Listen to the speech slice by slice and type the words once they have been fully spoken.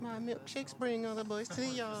My milkshakes bring all the boys to the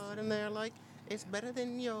yard, and they're like, it's better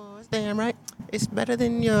than yours. Damn right, it's better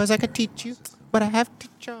than yours. I could teach you, but I have to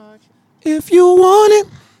charge. If you want it,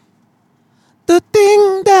 the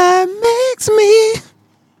thing that makes me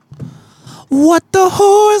what the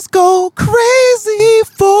whores go crazy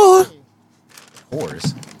for.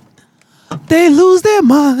 Whores? They lose their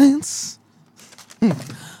minds.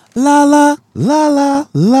 La la la la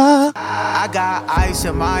la. I got ice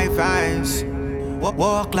in my veins.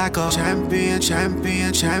 Walk like a champion,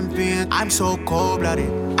 champion, champion. I'm so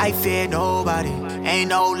cold-blooded, I fear nobody. Ain't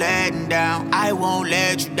no letting down, I won't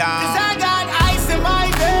let you down. Cause I got ice in my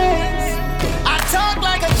veins. I talk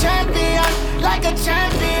like a champion, like a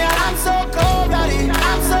champion. I'm so cold-blooded,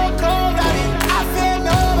 I'm so cold-blooded. I fear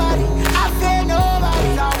nobody, I fear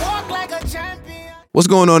nobody. I walk like a champion. What's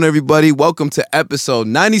going on, everybody? Welcome to episode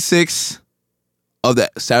 96 of the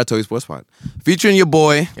Saratoga Sports Pod. Featuring your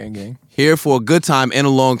boy, Gang. here for a good time and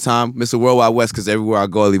a long time, Mr. Worldwide West, because everywhere I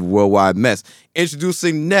go, I leave a worldwide mess.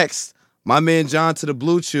 Introducing next, my man John to the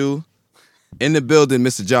Blue Chew. In the building,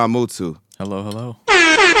 Mr. John Mutu. Hello.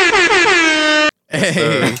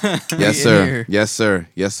 Hey. Yes, sir. Yes, sir.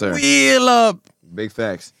 Yes, sir. Wheel up. Big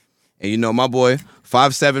facts. And you know my boy,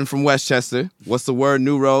 5'7" from Westchester. What's the word,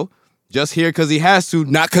 Neuro? Just here because he has to,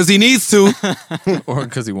 not because he needs to. Or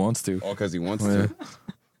because he wants to. Or because he wants to.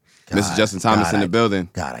 Mr. Justin Thomas in the building.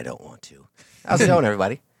 God, I don't want to. How's it going,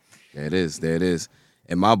 everybody? There it is.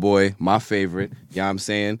 And my boy, my favorite, you know what I'm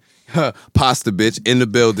saying? Pasta bitch in the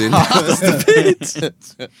building. Pasta bitch.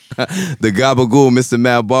 The gabagool, Mr.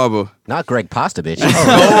 Matt Barber. Not Greg Pasta, bitch.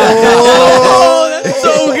 Oh, that's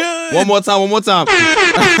so good. One more time.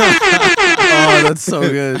 Oh, that's so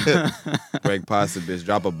good. Greg Pasta bitch,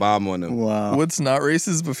 drop a bomb on him. Wow. What's not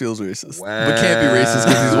racist but feels racist. Wow. But can't be racist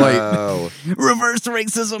because he's white. Reverse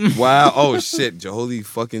racism. Wow. Oh, shit. Holy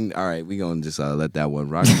fucking... All right, we going to just let that one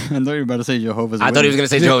rock. I thought you were about to say Jehovah's I thought he was going to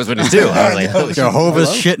say Jehovah's Witness, too. I was like, holy shit. Jehovah's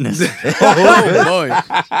shitness. Oh, boy.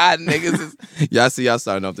 Niggas y'all see y'all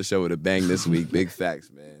starting off the show with a bang this week. Big facts,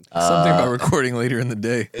 man. Something about recording later in the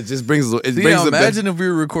day. It just brings... Imagine if we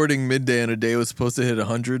were recording midday and a day was supposed to hit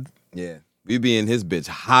 100. Yeah. We be in his bitch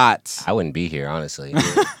hot. I wouldn't be here, honestly.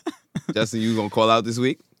 Justin, you gonna call out this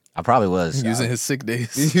week? I probably was. Using his sick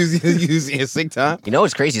days. Using his sick time? You know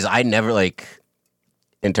what's crazy is I never,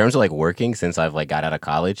 in terms of, working since I've, got out of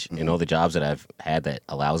college, and all the jobs that I've had that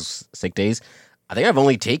allows sick days, I think I've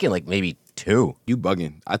only taken, maybe 2. You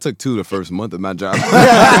bugging. I took 2 the first month of my job.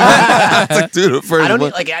 I took 2 the first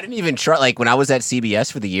month. I didn't even try, when I was at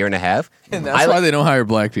CBS for the year and a half. And that's why they don't hire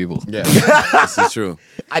black people. Yeah, this is true.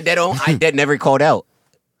 I never called out.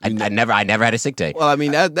 I never had a sick day. Well, I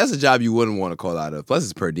mean, that's a job you wouldn't want to call out of. Plus,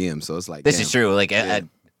 it's per diem, so it's like, This damn. is true.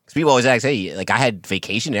 Cause people always ask, hey, I had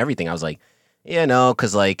vacation and everything. I was like, yeah, no,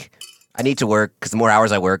 because, I need to work, because the more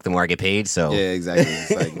hours I work, the more I get paid, so. Yeah, exactly.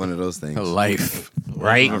 It's like one of those things. Life.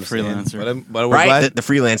 Right? I'm a freelancer. But we're Right? glad, The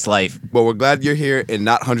freelance life. but we're glad you're here in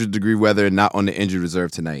not 100-degree weather and not on the injured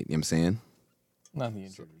reserve tonight. You know what I'm saying? Not the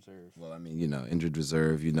injured reserve. Well, I mean, injured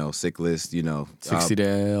reserve, sick list, 60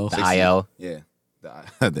 day IL. The IL. Yeah,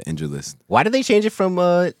 the injured list. Why did they change it from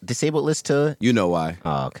disabled list to? You know why.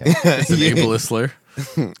 Oh, okay. It's an ableist slur.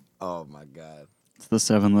 Oh, my God. It's the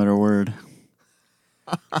 7-letter word.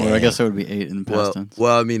 Or I guess it would be 8 in past tense.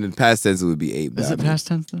 Well, I mean, in past tense, it would be 8. Is it past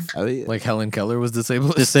tense then? I mean, Like Helen Keller was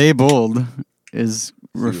disabled. Disabled is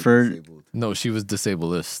referred. Disabled. No, she was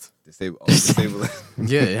disabled. Disabled.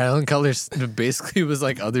 Yeah, Helen Keller basically was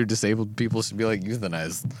like other disabled people should be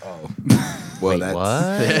euthanized. Oh. Well, Wait, that's...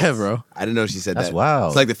 what? Yeah, bro. I didn't know she said That's that. wild.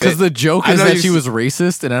 It's like Because the joke I is know that you she s- was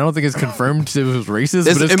racist, and I don't think it's confirmed it was racist,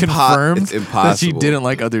 It's but it's confirmed it's that she impossible. didn't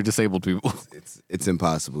like other disabled people. It's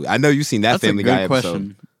impossible. I know you've seen that That's a Family good Guy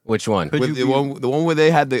question. Which one? Could episode. you With be- the one where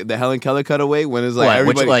they had the Helen Keller cutaway when it's like What,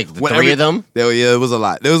 which, everybody the when 3 of them? Yeah, it was a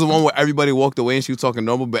lot. There was the one where everybody walked away and she was talking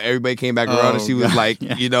normal, but everybody came back around and Oh, she was God, like,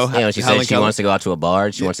 yeah. You know, she Helen said she Keller. wants to go out to a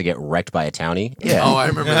bar. She wants to get wrecked by a townie. Yeah. Oh, I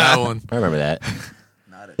remember that one. I remember that.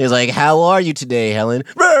 He was like, "How are you today, Helen?"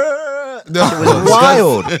 She No. was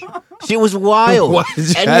wild. She was wild. Why did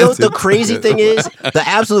you And have you know what the to- crazy thing is? The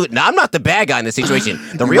absolute. Now, I'm not the bad guy in this situation.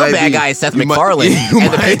 The You real might bad be. guy is Seth You might- MacFarlane you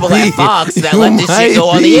and the might people be. at Fox that You let this might shit go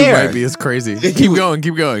on be. the Might air. be. It's crazy. Keep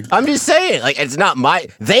going. I'm just saying, it's not my.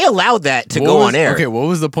 They allowed that to What go was- on air. Okay, what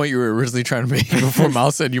was the point you were originally trying to make before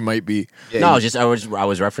Mal said you might be? No, I was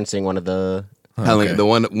referencing one of the. Helen, Okay. the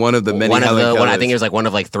one of the many One of Helen the. One, I Kellers. think it was one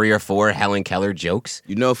of 3 or 4 Helen Keller jokes.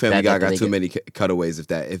 Family Guy that got they too get- many cutaways if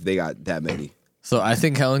they got that many. So I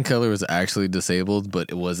think Helen Keller was actually disabled, but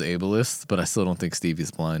it was ableist. But I still don't think Stevie's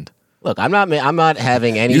blind. Look, I'm not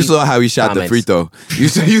having any. You saw how he shot the comments. free throw. You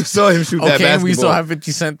saw him shoot that Okay, basketball. we saw how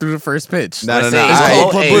 50 Cent through the first pitch. No, no, Let's no. say, I-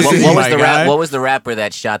 called publicity, what was my guy. what was the rapper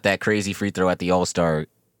that shot that crazy free throw at the All-Star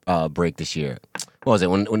break this year? What was it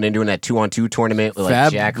when they're doing that 2-on-2 tournament with like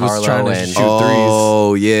Fab Jack was trying Harlow to and shoot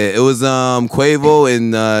Oh yeah, it was Quavo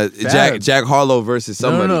and Fab. Jack Harlow versus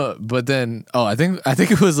somebody. No. But then, I think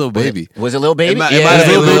it was Lil Baby. was it Lil Baby? It might yeah, have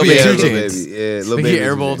been Lil Lil Baby, Baby. Two Lil Chainz. Baby. Yeah, I Lil think Baby he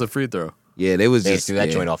was airballed there. a free throw. Yeah, they was They just threw that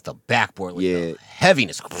yeah. joint off the backboard with Yeah. the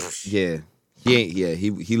heaviness. Yeah,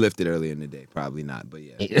 he lifted earlier in the day. Probably not, but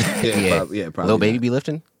yeah, probably Lil Baby not. be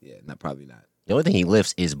lifting. Yeah, not probably not. The only thing he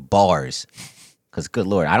lifts is bars. Because good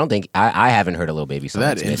lord, I don't think I haven't heard a Lil Baby song.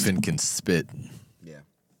 That that's missed. infant can spit. Yeah,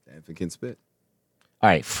 that infant can spit. All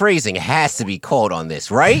right, phrasing has to be called on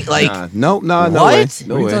this, right? Like, No what? way. No What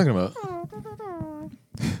are you way. talking about?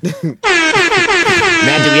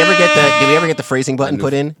 man, did we ever get the phrasing button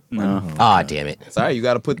put in? No. Ah, damn it. Sorry, you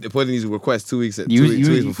got to put in these requests 2 weeks. You,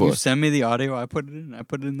 2 weeks before. you send me the audio. I put it in. I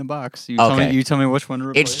put it in the box. You Okay. tell me which one to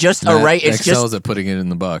replace. It's just a right. It's excels just at putting it in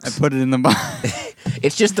the box. I put it in the box.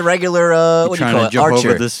 it's just the regular. What do you Trying call to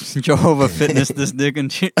it? Archer. Jehovah Fitness this dick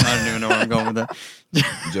and shit. I don't even know where I'm going with that.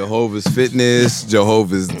 Jehovah's Fitness,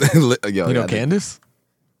 Jehovah's. Yo, You know Candace?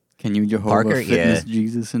 Can you Jehovah Parker? Fitness Yeah.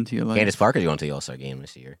 Jesus into your life? Candace Parker's going to the All-Star game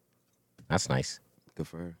this year. That's nice. Good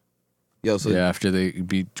for her. Yo, so Yeah, after they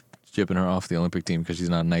beat shipping her off the Olympic team because she's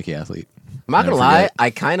not a Nike athlete. I'm not gonna Never lie. forget.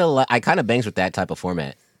 I kind of bangs with that type of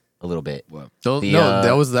format a little bit. So, The, no,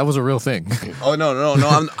 that was a real thing. Oh no!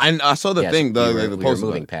 I saw the Yes, thing. The we were post.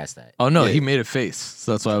 moving past that. Oh no, Yeah. he made a face.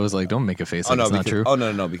 So that's why I was like, don't make a face. Oh Like no, it's not because,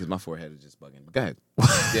 true. no, because my forehead is just bugging. Go ahead.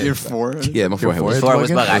 Yeah, Your forehead? Yeah, my forehead. was forehead? Before it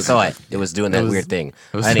was bugging? bug, I saw it. It was doing that It was- weird thing.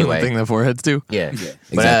 It was Anyway, the thing that foreheads do. yeah.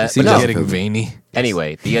 exactly. But See, no. Justin Getting Fields. veiny,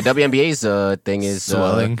 Anyway, the WNBA's thing is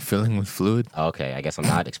swelling, filling with fluid. Okay, I guess I'm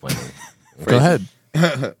not explaining. Go ahead.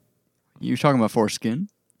 You talking about foreskin?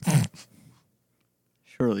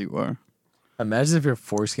 Surely you are. Imagine if your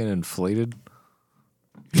foreskin inflated.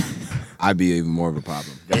 I'd be even more of a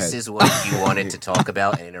problem. Go This ahead. is what you wanted to talk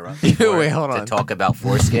about and interrupt me for, Wait, hold to on. talk about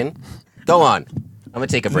foreskin. Go on. I'm gonna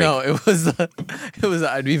take a break. No, it was.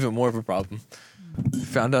 I'd be even more of a problem.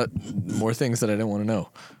 Found out more things that I didn't want to know.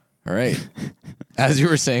 All right. As you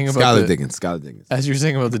were saying about Skylar the, Diggins. Skylar Diggins. as you were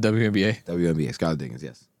saying about the WNBA. WNBA. Skylar Diggins.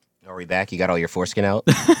 Yes. Are we back? You got all your foreskin out?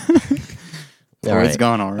 Or All right. it's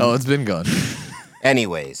gone already. Oh, it's been gone.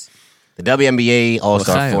 Anyways, the WNBA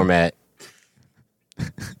All-Star L'chaim. format.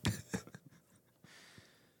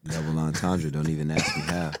 Double entendre. Don't even ask me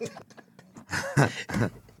how.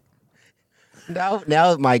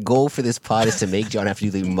 Now my goal for this pod is to make John have to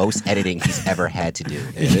do the most editing he's ever had to do.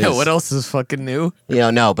 Yeah, what else is fucking new?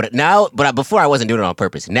 No, but before I wasn't doing it on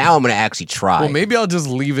purpose. Now I'm gonna actually try. Well, maybe I'll just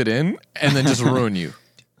leave it in and then just ruin you.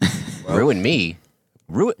 Ruin me.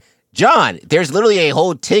 John, there's literally a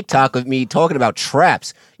whole TikTok of me talking about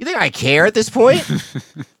traps. You think I care at this point?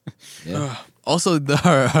 Also,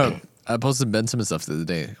 I posted Ben Simmons stuff the other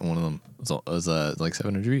day, and one of them was like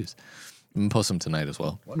 700 views. I'm gonna post them tonight as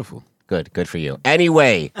well. Wonderful. Good for you.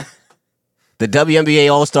 Anyway, the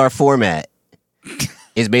WNBA All-Star format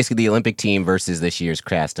is basically the Olympic team versus this year's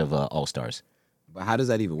cast of All-Stars. But how does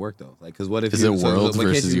that even work though? Like, because what if Is it world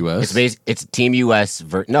versus US? It's Team US.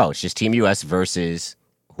 It's just Team US versus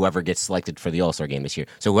whoever gets selected for the All-Star game this year.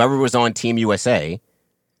 So whoever was on Team USA,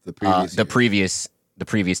 the previous the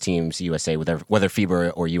previous team's USA, whether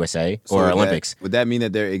FIBA or USA So or would Olympics. Would that mean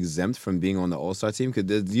that they're exempt from being on the All Star team?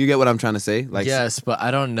 Do you get what I'm trying to say? Like, Yes, but I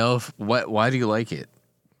don't know why do you like it?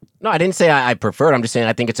 No, I didn't say I prefer it. I'm just saying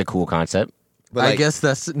I think it's a cool concept but I like, guess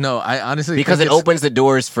I honestly because think it it's- opens the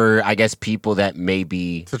doors for I guess people that may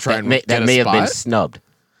be To try that and may, get that a may have been spot? snubbed.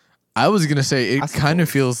 I was gonna say I it kind of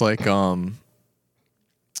feels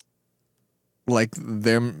like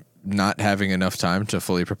they're not having enough time to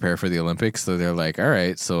fully prepare for the Olympics, so they're like, all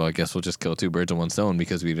right, so I guess we'll just kill two birds with one stone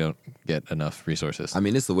because we don't get enough resources. I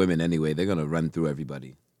mean, it's the women anyway. They're gonna run through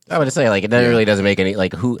everybody. I would say like it really doesn't make any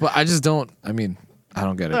like who. But I just don't. I mean, I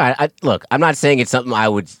don't get it. Look, I'm not saying it's something I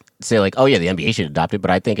would say like, oh yeah, the NBA should adopt it,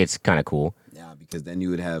 but I think it's kind of cool Yeah, because then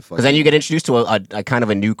you would have. because then you get introduced to a kind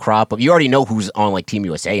of a new crop of. You already know who's on like Team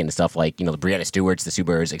USA and stuff like the Brianna Stewarts, the Sue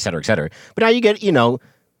Birds, et cetera, et cetera. But now you get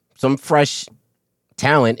some fresh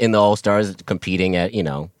talent in the All Stars competing at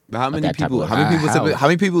But how many that type people? of- How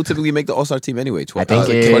many people typically make the All Star team anyway? 12, I think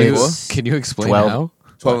it's 24? Can you explain 12.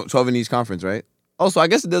 how? 12 in each conference, right? Also, I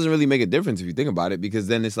guess it doesn't really make a difference if you think about it, because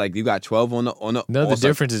then it's like you got 12 on the No, the All-Star-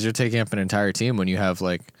 difference is you're taking up an entire team when you have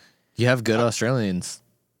good Australians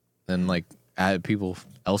and add people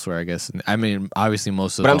elsewhere. I guess. I mean, obviously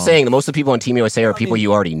most of. But I'm saying most of the people on Team USA are people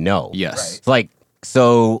you already know. yes.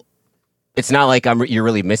 So it's not like you're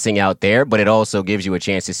really missing out there, but it also gives you a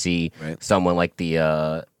chance to see Right. someone like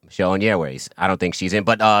the Michelle Onyeways. I don't think she's in,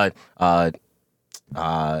 but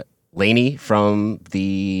Lainey from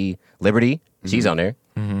the Liberty, she's on there,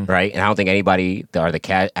 right? And I don't think anybody or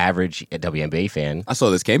the average WNBA fan. I saw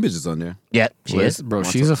this Cambridge is on there. Yeah, she is. Bro,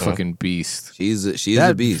 she's a fucking beast. She's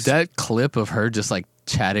a beast. That clip of her just like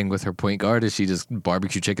chatting with her point guard as she just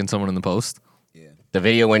barbecue chicken someone in the post. The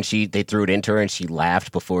video when they threw it into her and she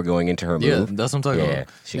laughed before going into her Yeah, move. that's what I'm talking Yeah, about.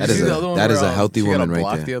 she That was- is See a- the other one that where, is a healthy she got woman a right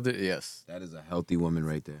block there. The other, yes. That is a healthy woman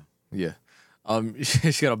right there. Yeah.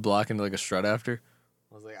 She got a block into like a strut after.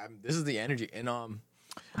 I was like, this is the energy. And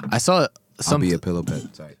I saw I'll be a pillow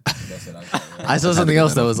pet. Sorry. I saw something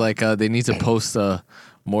else that was like they need to post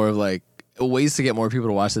more of like ways to get more people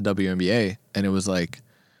to watch the WNBA, and it was like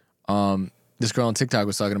this girl on TikTok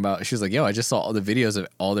was talking about. She was like, "Yo, I just saw all the videos of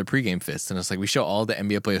all their pregame fits, and it's like we show all the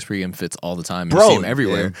NBA players pregame fits all the time, and Bro, you see them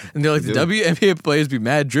everywhere." yeah. And they're like, "The WNBA players be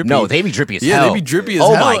mad drippy." No, they be drippy as yeah, hell. they be drippy as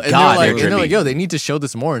oh hell. my and god, they're they're like, drippy. "Yo, they need to show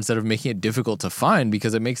this more instead of making it difficult to find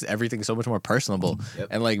because it makes everything so much more personable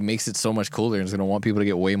and like makes it so much cooler and it's gonna want people to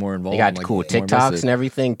get way more involved." They got and, like, cool more TikToks invested. and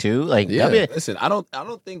everything too. Like, Yeah. Listen, I don't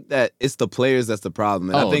think that it's the players that's the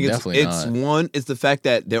problem. And Oh, I think definitely it's the fact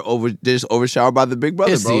that they're just overshadowed by the big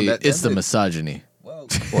brother, It's bro. the That's it. misogyny.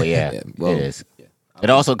 Well, yeah, well, it is. It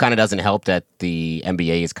also kind of doesn't help that the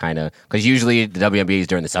NBA is kind of because usually the WNBA is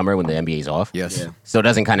during the summer when the NBA is off. Yes. Yeah. So it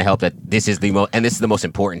doesn't kind of help that this is the most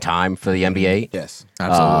important time for the NBA. Yes.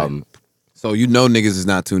 Absolutely. So niggas is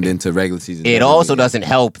not tuned into regular season. It also doesn't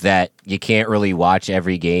help that you can't really watch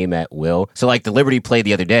every game at will. So like the Liberty played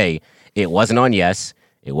the other day, it wasn't on Yes,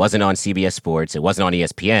 it wasn't on CBS Sports, it wasn't on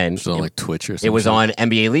ESPN. It's on like Twitch or something. It was on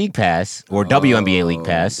NBA League Pass or WNBA League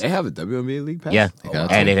Pass. They have a WNBA league pass. Yeah,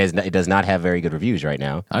 got and it does not have very good reviews right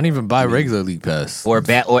now. I don't even buy regular league pass.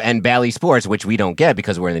 And Bally Sports, which we don't get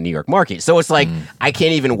because we're in the New York market. So it's like I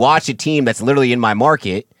can't even watch a team that's literally in my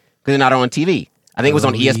market because they're not on TV. I think it was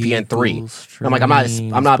on ESPN 3. I'm like,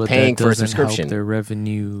 I'm not paying for a subscription. Their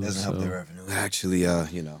revenue. Doesn't help their revenue. Actually,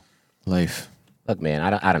 Life. Look, man,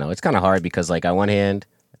 I don't know. It's kind of hard because like on one hand,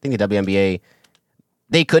 I think the WNBA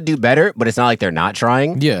they could do better, but it's not like they're not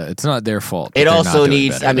trying. Yeah, it's not their fault. It that they're also not doing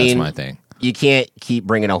needs. better. I mean, that's my thing. you can't keep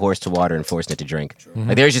bringing a horse to water and forcing it to drink.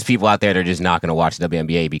 Like there's just people out there that are just not going to watch the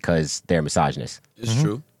WNBA because they're misogynists. it's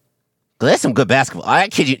true. That's some good basketball. I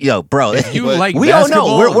kid you, yo, bro. You But like we all know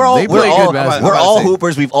basketball? we're all They play good basketball. we're I'm all about to say-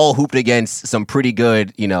 hoopers. We've all hooped against some pretty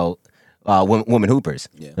good, women hoopers.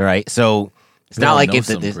 Yeah. All right, so it's We not all like know it's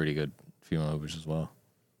some pretty good female hoopers as well.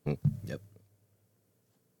 Yep.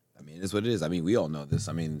 I mean, it's what it is. I mean, we all know this.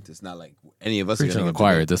 I mean, it's not like any of us Preaching are to going the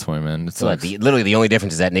choir at this point, man. It's so like literally the only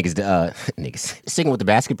difference is that niggas sticking with the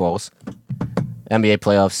basketballs, NBA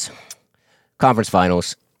playoffs, conference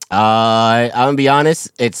finals. I'm gonna be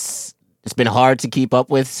honest, it's been hard to keep up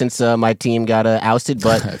with since my team got ousted,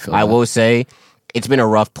 but I feel I that. will say it's been a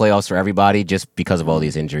rough playoffs for everybody just because of all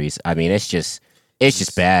these injuries. I mean, it's just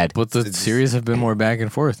bad. but the series have been more back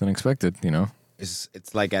and forth than expected, you know. It's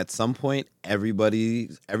like at some point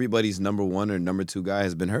everybody's number one or number two guy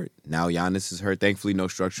has been hurt. Now Giannis is hurt. Thankfully, no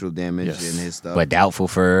structural damage Yes. in his stuff. But doubtful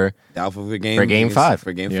for doubtful for game Game 5.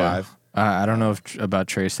 For game Yeah. 5. I don't know about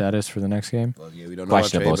Trey's status for the next game. Well, yeah, we don't know about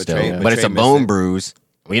questionable Trey, still, Trey, but it's Trey a missed bone it. bruise.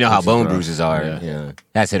 We know how Which is bone rough. bruises are. Yeah. Yeah,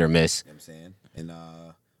 that's hit or miss. You know what I'm saying? And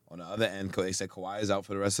on the other end, they said Kawhi is out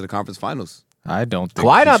for the rest of the conference finals. I don't think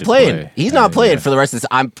Kawhi he not should playing. play. He's not Yeah, playing yeah. for the rest of this.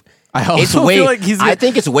 I also It's way. feel like he's. I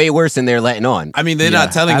think it's way worse than they're letting on. I mean, they're Yeah,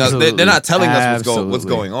 not telling us. They're not telling us absolutely. what's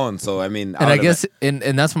going on. So I mean, and I guess, and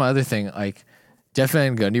that's my other thing. Like Jeff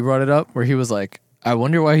Van Gundy brought it up, where he was like, "I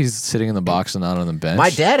wonder why he's sitting in the box and not on the bench."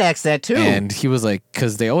 My dad asked that too. And he was like,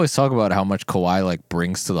 because they always talk about how much Kawhi like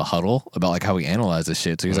brings to the huddle about like how he analyzes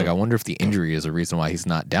shit. So he's like, I wonder if the injury is a reason why he's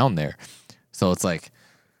not down there. So it's like,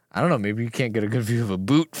 I don't know. Maybe you can't get a good view of a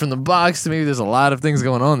boot from the box. Maybe there's a lot of things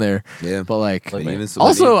going on there. Yeah. But like, But even so-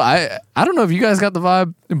 also, I don't know if you guys got the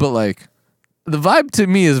vibe, but like, the vibe to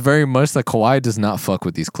me is very much that Kawhi does not fuck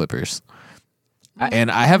with these Clippers.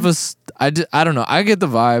 And I have I don't know. I get the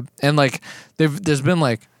vibe, and like, there's been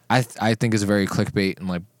like, I think it's very clickbait and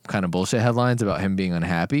like kind of bullshit headlines about him being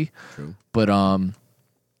unhappy. True. But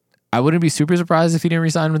I wouldn't be super surprised if he didn't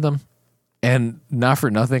resign with them. And not for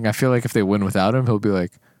nothing, I feel like if they win without him, he'll be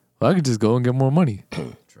like, well, I could just go and get more money.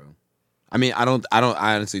 True. I mean, I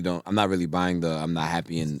honestly don't. I'm not really buying the I'm not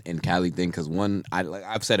happy in Cali thing because one,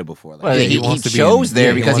 I've said it before. Like, Well, Yeah, he he wants to be chose in- there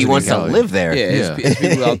yeah, he because he wants wants to to be in live there. yeah, Yeah. it's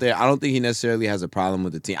people out there. I don't think he necessarily has a problem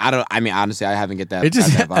with the team. I mean, honestly, I haven't get that. It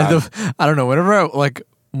just, that vibe. I don't know.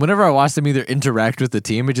 Whenever I watch them either interact with the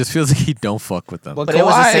team, it just feels like he don't fuck with them. But But it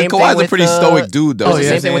was the same thing Kawhi's a with pretty the- stoic dude, though. Oh, yeah,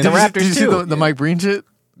 same thing with the Did you Raptors, see too. the Mike Breen shit?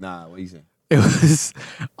 Nah, what you saying? It was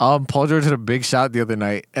Paul George had a big shot the other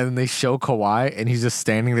night, and then they show Kawhi, and he's just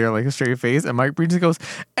standing there like a straight face, and Mike Breen just goes,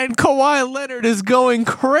 and Kawhi Leonard is going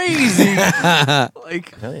crazy.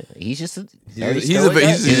 Like, He's just He's a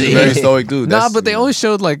very stoic dude. nah, That's- but they always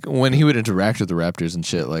showed like when he would interact with the Raptors and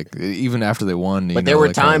shit, like even after they won. But there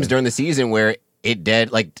were times during the season where it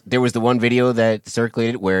dead. Like there was the one video that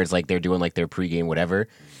circulated where it's like they're doing like their pregame whatever,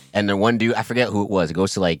 and the one dude I forget who it was. It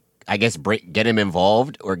goes to like I guess get him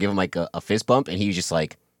involved or give him like a fist bump, and he was just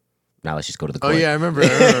like, "Now let's just go to the court." Oh yeah, I remember.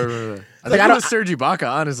 I think it was Serge Ibaka,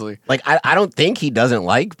 honestly. Like I don't think he doesn't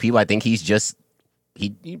like people. I think he's just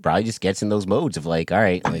he probably just gets in those modes of like, all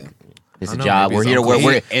right, like this is a know, job. maybe We're his here to uncle-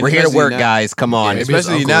 work. We're here to especially work, now- guys. Come on. Maybe his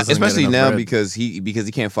Especially uncle now, doesn't get especially enough now bread. because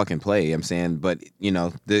he can't fucking play. I'm saying, but you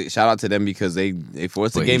know, shout out to them because they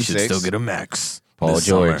forced the But game he should 6. still get a max. Paul this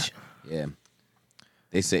George. summer. Yeah.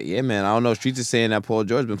 They say, yeah, man. I don't know. Streets is saying that Paul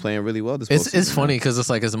George been playing really well this. It's postseason, funny man. because it's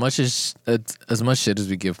like as much shit as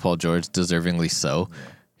we give Paul George, deservingly so,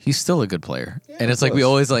 he's still a good player. And it's like we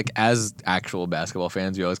always like as actual basketball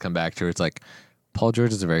fans, we always come back to it's like Paul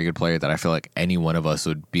George is a very good player that I feel like any one of us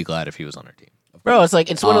would be glad if he was on our team. Bro, it's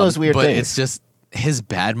like it's one of those weird but things. it's just his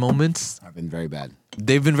bad moments. I've been very bad.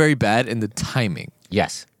 They've been very bad, and the timing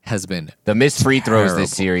Yes. has been The missed free throws Terrible.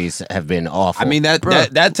 this series have been awful. I mean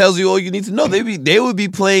that tells you all you need to know. They would be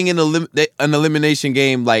playing an elimination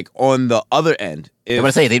game like on the other end. I'm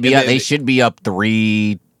gonna say they should be up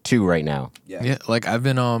 3-2 right now. Yeah, like I've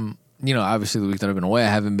been you know, obviously the week that I've been away, I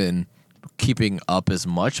haven't been keeping up as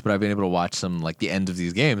much, but I've been able to watch some like the end of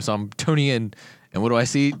these games. So I'm tuning in, and what do I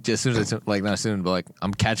see? Just as soon as like not soon, but like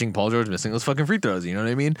I'm catching Paul George missing those fucking free throws. You know what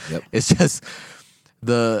I mean? Yep. It's just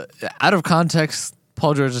the out of context.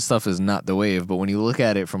 Paul George's stuff is not the wave, but when you look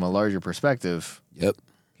at it from a larger perspective, Yep.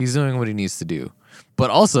 he's doing what he needs to do. But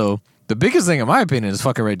also, the biggest thing, in my opinion, is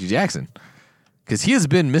fucking Reggie Jackson. Because he has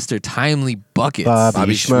been Mr. Timely Buckets.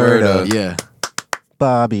 Bobby Shmurda. Yeah.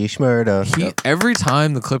 Bobby Shmurda. Every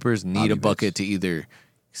time the Clippers need Bobby a bucket to either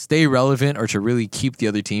stay relevant or to really keep the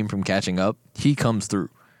other team from catching up, he comes through.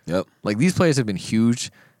 Yep. Like, these players have been huge.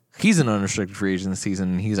 He's an unrestricted free agent this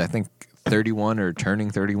season. He's, I think, 31 or turning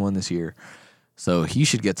 31 this year. So he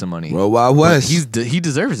should get some money. World Wild But West. he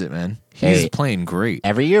deserves it, man. He's Hey. playing great.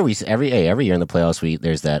 Every year every year in the playoffs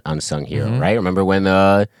there's that unsung hero, Mm-hmm. right? Remember when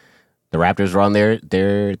the Raptors were on their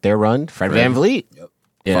run? Fred VanVleet. Yep.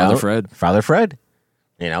 You Father know? Fred. Father Fred.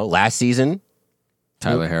 You know, last season,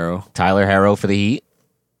 Tyler Harrow. Tyler Harrow for the Heat.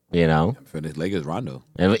 You know, For the Lakers, Rondo.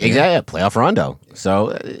 exactly, playoff Rondo.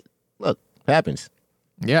 So look, it happens.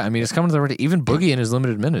 Yeah, I mean, it's coming to the ready. Even Boogie in his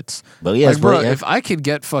limited minutes. But yes, Like, bro, but, yeah. if I could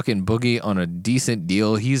get fucking Boogie on a decent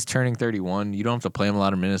deal, he's turning 31. You don't have to play him a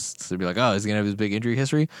lot of minutes to be like, oh, he's going to have his big injury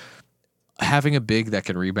history. Having a big that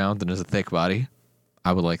can rebound and has a thick body,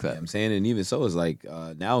 I would like that. I'm saying, and even so, it's like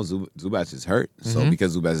now Zubac is hurt. So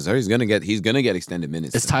because Zubac is hurt, he's gonna get extended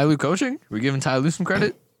minutes. Is Ty Lue coaching? We giving Ty Lue some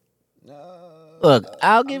credit? Look,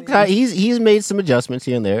 I'll give Ty. He's made some adjustments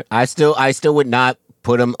here and there. I still would not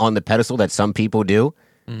put him on the pedestal that some people do,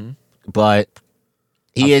 but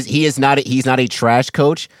he's not a trash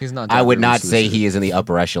coach. He's not I would Doc not Rivers say this he is in the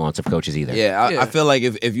upper echelons of coaches either. Yeah, Yeah. I feel like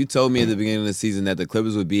if you told me at the beginning of the season that the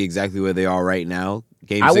Clippers would be exactly where they are right now,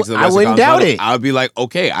 Game 6 of the I Western wouldn't Conference doubt Finals, it. I would be like,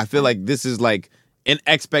 okay, I feel like this is like an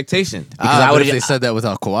expectation. I But would've- if they said that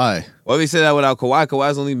without Kawhi. Well, we said that without Kawhi.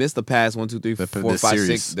 Kawhi's only missed the past 1, 2, 3, The 4, 5,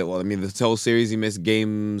 series. 6. Well, I mean, the whole series he missed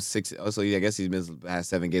Game 6. Also, yeah, I guess he's missed the past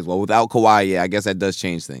 7 games. Well, without Kawhi, yeah, I guess that does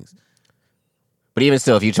change things. But even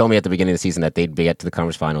still, if you told me at the beginning of the season that they'd get to the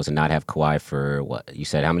conference finals and not have Kawhi for what you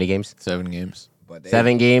said, how many games? 7 games. But they,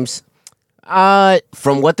 7 games.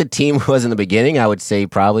 From what the team was in the beginning, I would say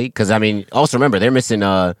probably because I mean, also remember they're missing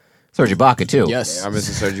Serge Ibaka too. Yes. I'm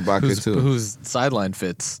missing Serge Ibaka too. Whose sideline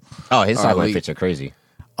fits. Oh, his sideline elite. fits are crazy.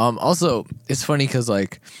 Also, it's funny because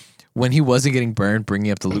like when he wasn't getting burned,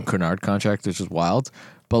 bringing up the Luke Kennard contract, which was wild.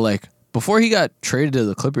 But like before he got traded to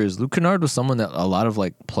the Clippers, Luke Kennard was someone that a lot of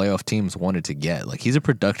like playoff teams wanted to get. Like he's a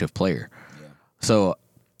productive player. So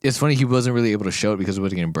it's funny he wasn't really able to show it because he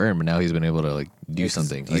wasn't getting burned, but now he's been able to like do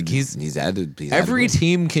something. Like he's added. every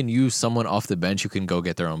team can use someone off the bench who can go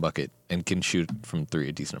get their own bucket and can shoot from 3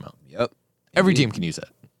 a decent amount. Yep. Every team can use that.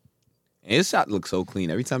 And his shot looks so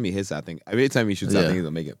clean. Every time he hits, I think every time he shoots, I Yeah. think he's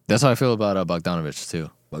gonna make it. That's how I feel about Bogdanovich too.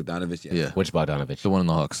 Bogdanovich, yeah. Yeah, Which Bogdanovich? the one in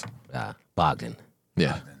the Hawks. Bogdan.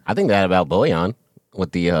 Yeah. I think that about Bojan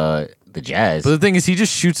with the Jazz. But the thing is, he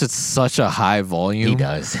just shoots at such a high volume. He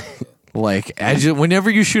does. Like, whenever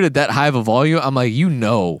you shoot at that high of a volume, I'm like,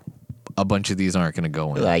 a bunch of these aren't going to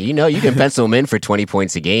go in. Like, you can pencil him in for 20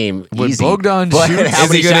 points a game. When easy. Bogdan But shoots- how Is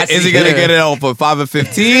many he gonna, shots is he can gonna get it off for 5 or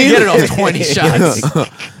 15? Get it off 20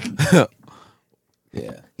 shots.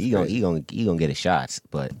 Yeah. He gonna get his shots.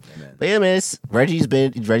 But yeah, man, Reggie's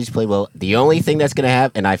played well. The only thing that's gonna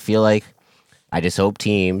happen, and I feel like I just hope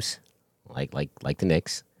teams like the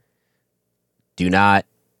Knicks do not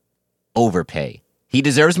overpay. He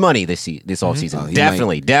deserves money this offseason.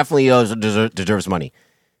 Definitely deserves money.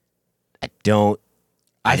 I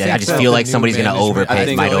just feel like somebody's gonna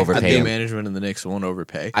overpay. Might overpay him. Management in the Knicks won't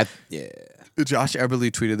overpay. Yeah. Josh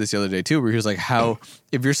Eberle tweeted this the other day too, where he was like, "How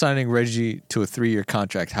if you're signing Reggie to a 3-year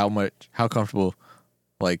contract, how comfortable,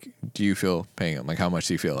 like, do you feel paying him? Like, how much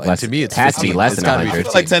do you feel?" Like, to me, it has to be less than 100.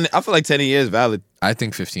 I feel like 10 years valid. I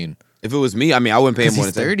think 15. If it was me, I mean, I wouldn't pay him more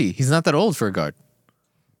He's than 10. 30. He's not that old for a guard.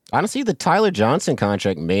 Honestly, the Tyler Johnson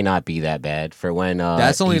contract may not be that bad for when.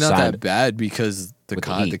 That's only he not signed that bad because the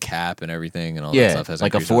Heat. cap and everything and all that stuff has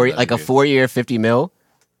like a increased over 4-year $50 million.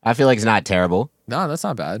 I feel like it's not terrible. No, that's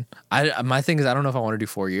not bad. My thing is, I don't know if I want to do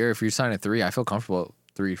 4-year. If you're signing 3, I feel comfortable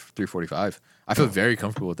at 345. I feel very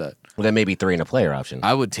comfortable with that. Well, then maybe 3 in a player option.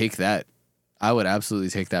 I would take that. I would absolutely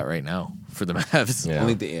take that right now for the Mavs.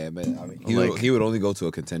 Yeah. But I mean, he would only go to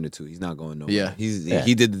a contender too. He's not going nowhere. Yeah.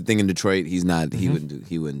 He did the thing in Detroit. He's not. He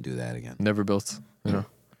wouldn't do that again. Never built. You know.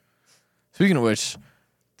 Speaking of which,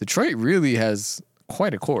 Detroit really has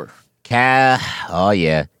quite a core. Oh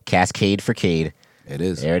yeah, Cascade for Cade. It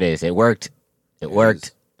is. There it is. It worked. It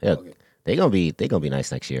worked. Yeah. They're gonna be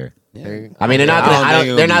nice next year. Yeah. I mean, they're not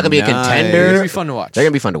gonna be a It's contender. gonna be fun to watch. They're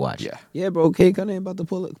gonna be fun to watch. Yeah. Yeah, bro. K Cunningham about to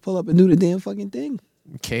pull up and do the damn fucking thing.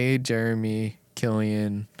 Cade, Jeremy,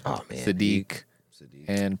 Killian, Oh man, Sadiq,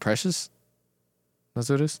 and Precious. That's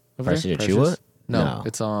what it is. over Precious there? Achiuwa? No, No.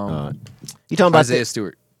 it's You talking about Isaiah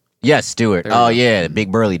Stewart. Yes, Stewart. There we Oh go. yeah, the big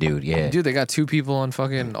burly dude. Yeah. Dude, they got 2 people on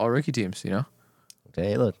fucking all rookie teams. You know.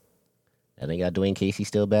 Hey, look. And they got Dwayne Casey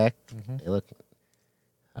still back. Hey, look.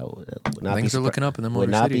 I would not Things be are looking up in the would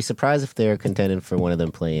Motor not City. be surprised if they're contending for one of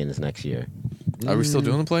them play-ins next year. Are we still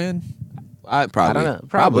doing the play-in? I probably. I don't know.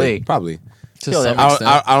 Probably. To some I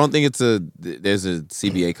extent. don't think there's a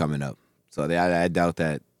CBA coming up, so I doubt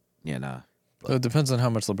that. Yeah, nah. Well, it depends on how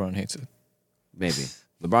much LeBron hates it. Maybe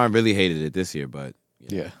LeBron really hated it this year, but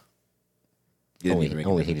Yeah. he didn't even make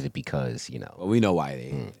Only it. hated it because Well, we know why they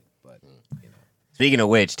hated it. But Speaking of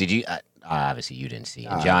which, did you? Obviously, you didn't see.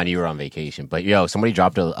 And John, you were on vacation, but yo, somebody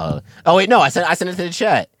dropped a. Oh wait, no, I sent it to the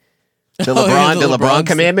chat. The Oh, yeah, LeBron, the LeBron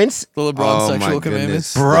commandments, The LeBron Oh, my sexual goodness.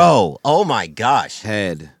 commandments. bro. Oh my gosh,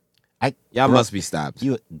 head, y'all y'all must be stopped.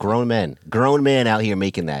 You grown man out here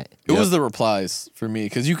making that. It was the replies for me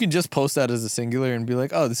because you can just post that as a singular and be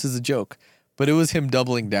like, "Oh, this is a joke," but it was him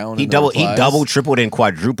doubling down. He in the replies. double, tripled, and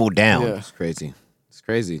quadrupled down. Yeah. It's crazy. It's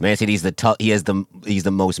crazy. Man said he's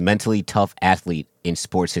the most mentally tough athlete in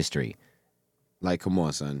sports history. Like, come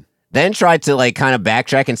on, son. Then tried to like kind of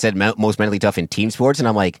backtrack and said most mentally tough in team sports, and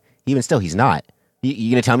I'm like, even still, he's not. You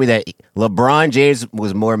gonna tell me that LeBron James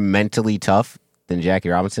was more mentally tough than Jackie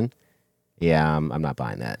Robinson? Yeah, I'm not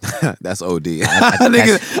buying that. That's OD.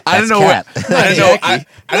 That's I didn't know. cap. I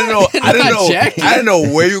didn't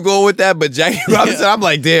know where you going with that. But Jackie Robinson, I'm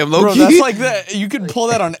like, damn, low Bro, key. that's like that. You can pull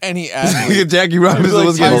that on any athlete. Jackie Robinson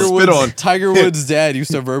was getting spit on. Tiger Woods' dad used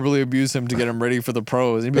to verbally abuse him to get him ready for the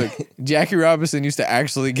pros. He'd be like, Jackie Robinson used to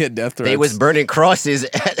actually get death threats. They was burning crosses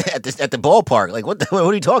at the ballpark. Like, what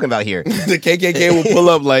are you talking about here? The KKK will pull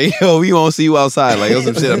up like, yo, we won't see you outside. Like,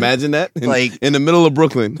 some shit. Imagine that. Like- in the middle of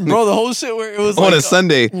Brooklyn. Bro, the whole shit where it was On like, a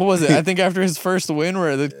Sunday. What was it? I think after his first win,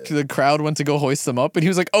 where the crowd went to go hoist him up, and he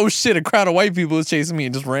was like, "Oh shit, a crowd of white people is chasing me,"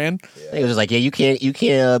 and just ran. He was just like, yeah, you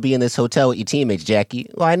can't be in this hotel with your teammates, Jackie.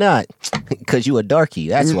 Why not? Because you a darky.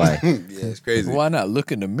 That's why. Yeah, it's crazy. Why not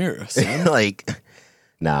look in the mirror? Son? Like,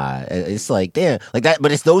 nah, it's like, damn, like that.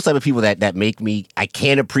 But it's those type of people that make me. I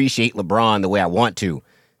can't appreciate LeBron the way I want to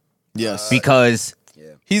Yes, because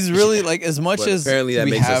he's really like as much But as apparently that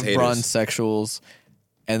we makes us have haters. Bron sexuals,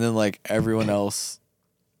 and then like everyone else,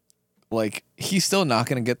 like he's still not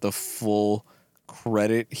gonna get the full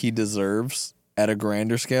credit he deserves at a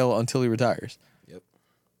grander scale until he retires. Yep.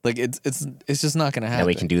 Like it's just not gonna happen. then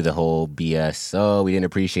we can do the whole BS. Oh, we didn't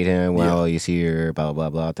appreciate him. Well, he's here. Blah blah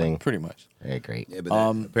blah thing. pretty much. Very great. Yeah, but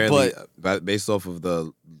apparently, based off of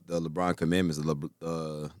the LeBron commandments,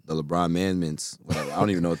 the LeBron commandments, whatever. I don't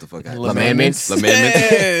even know what the fuck. Commandments?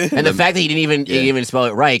 Commandments. And the fact that he didn't even spell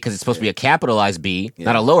it right because it's supposed to be a capitalized B,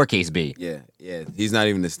 not a lowercase b. Yeah. He's not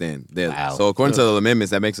even the stand. Wow. So according to the amendments,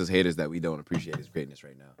 that makes us haters that we don't appreciate his greatness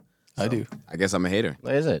right now. I do. I guess I'm a hater.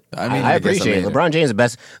 What is it? I mean, I I guess appreciate it. I'm a LeBron James is the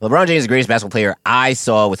best. LeBron James is the greatest basketball player I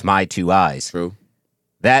saw with my 2 eyes. True.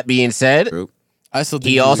 That being said, True. I still think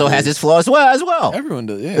he he's also the has greatest. his flaws as well. Everyone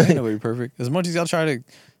does. Yeah, ain't nobody perfect. As much as y'all try to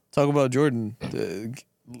talk about Jordan,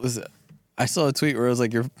 listen, I saw a tweet where it was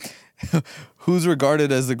like, Who's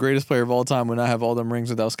regarded as the greatest player of all time when I have all them rings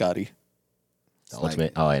without Scotty? The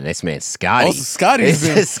ultimate. Oh, and this man Scotty. Also, Scotty's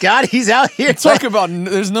been Scotty's out here. talk about.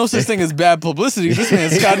 There's no such thing as bad publicity. This man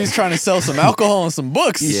Scotty's trying to sell some alcohol and some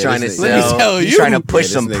books. He's trying to Let me sell. tell He's you. trying to push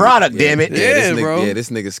some product. Damn it. Yeah, bro. This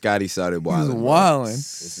nigga Scotty started He's wilding. wilding.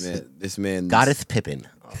 This man. Goddeth Pippen.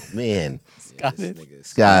 Oh man. Got This it. nigga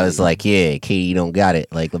This guy was like, "Yeah, Katie, you don't got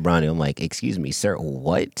it." Like LeBron, I'm like, "Excuse me, sir,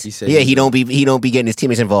 what?" He said "Yeah, he- he don't be getting his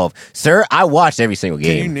teammates involved, sir. I watched every single Can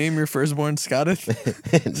you game." name your firstborn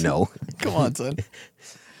Scotteth? No, Come on, son.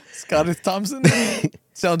 Scotteth Thompson?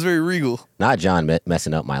 Sounds very regal. not John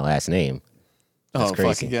messing up my last name. That's Fuck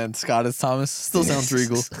crazy. again. Scotteth Thomas. Still sounds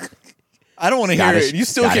regal. I don't want to hear Scottish- it. You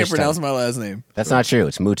still can't Scottish pronounce Tom. my last name. That's not true.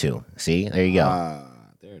 It's Mutu. See, there you go.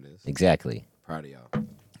 There it is. Exactly. Proud of y'all.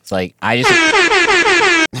 It's like I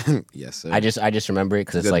Yes, sir. just remember it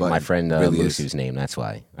because it's Good like my button. friend Really is. Musu's name. That's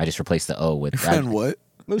why I just replaced the O with Friend what?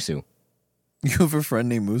 Musu. You have a friend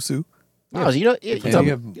named Musu? No, you know, yeah, And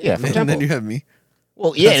you have, yeah, from and Temple. then you have me.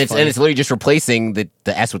 Well, yeah, That's and it's literally just replacing the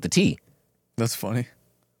S with the T. That's funny.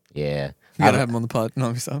 Yeah. You gotta have him on the pod.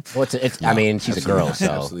 No, stop. Well, I mean, she's a girl, so.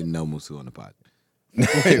 Absolutely no Musu on the pod. Nah,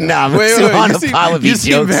 Wait, Musu on you the seem, pod would be you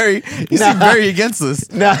seem jokes. very, you seem very against this.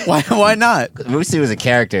 No. Why not? Musu is a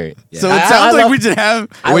character. So I- it I sounds like love- we should have.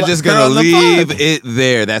 We're just her gonna on the leave pod. it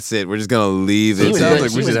there. That's it. We're just gonna leave He it. It was there. sounds good.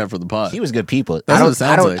 like She we should was- have her on the pod. She was good people. That's I what don't, it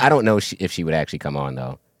sounds like. I don't know if she would actually come on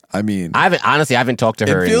though. I mean, I haven't talked to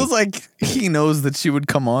her. it in- feels like he knows that she would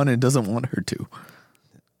come on and doesn't want her to.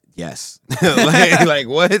 Yes. like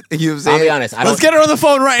what? You know what I'm saying? I'll be honest. I Let's don't. get her on the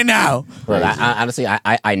phone right now. Look, honestly,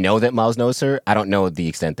 I know that Miles knows her. I don't know the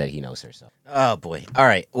extent that he knows her. So. Oh boy. All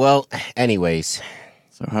right. Well, anyways,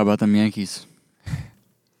 So how about them Yankees?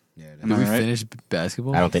 Am Did I we right? finish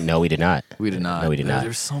basketball? I don't think. No, we did not. We did not. No, we did not.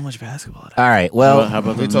 There's so much basketball. All right. How Well.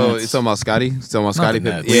 about You them talking Nets? about Scotty? You talking about Scotty?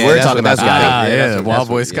 Not the Pippen? Nets. We're talking about Scotty. Ah, Wild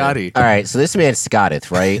boy yeah. Scotty. All right. So this man's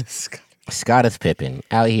Scotteth, right? Scotteth Pippen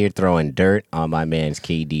out here throwing dirt on my man's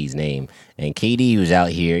KD's name, and KD was out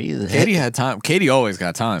here. Katie had time. Katie always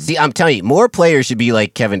got time. See, I'm telling you, more players should be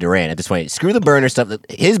like Kevin Durant at this point. Screw the burner stuff.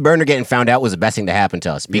 His burner getting found out was the best thing to happen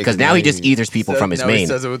to us because now he just ethers people from his Now main. He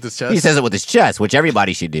says it with his chest. He says it with his chest, which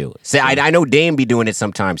everybody should do. Say, I know Dame be doing it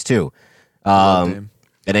sometimes too. Dame.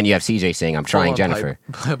 And then you have CJ saying, "I'm trying, Jennifer."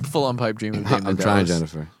 Full on pipe dream. Of Dame I'm to trying, Dallas.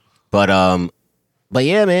 Jennifer. But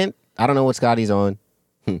yeah, man, I don't know what Scotty's on.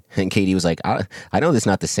 And Katie was like, I know this is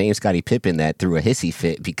not the same Scottie Pippen that threw a hissy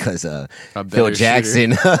fit because better Phil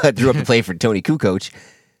Jackson threw up a play for Tony Kukoc.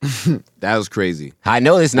 That was crazy. I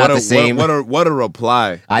know this is not the same. What a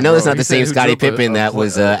reply. I know it's Bro, not the he said same who Scottie drew up a- Pippen that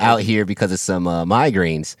was out here because of some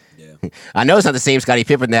migraines. I know it's not the same Scottie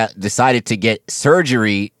Pippen that decided to get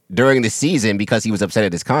surgery during the season because he was upset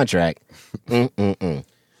at his contract.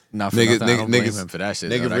 Not for Niggas- nothing. I don't blame niggas- him for that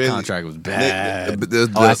shit. nigga though. That really- contract was bad.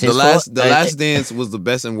 that's his fault? The last dance was the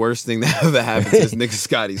best and worst thing that ever happened to this nigga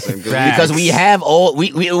Scotty. Son, Because we have all we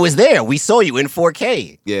it was there. We saw you in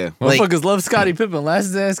 4K. yeah, Like- Motherfuckers love Scottie Pippen. Last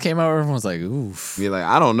dance came out, everyone was like, oof. be like,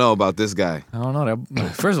 I don't know about this guy. I don't know.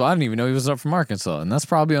 That, first of all, I didn't even know he was up from Arkansas, and that's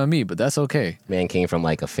probably on me, but that's okay. Man came from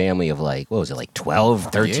like a family of like, what was it, like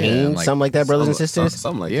 12, 13, Yeah, and, like, something like that, brothers and sisters?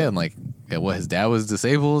 Something like Yeah, that. and like, what, his dad was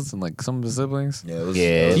disabled, and like some of his siblings. Yeah, it was,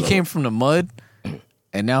 Yeah. He came from the mud,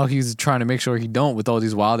 and now he's trying to make sure he don't with all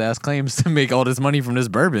these wild ass claims to make all this money from this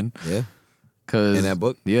bourbon. Yeah. Cause In that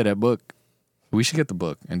book? Yeah, that book. We should get the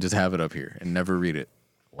book and just have it up here and never read it.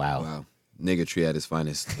 Wow. Wow. Nigga tree at his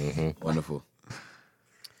finest. Wonderful.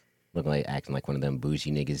 Acting like one of them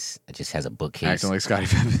bougie niggas that just has a bookcase. Acting like Scottie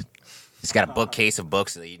Pippen. He's got a bookcase of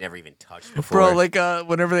books that you never even touched before. Bro, like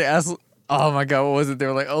whenever they asked, oh my god, what was it? They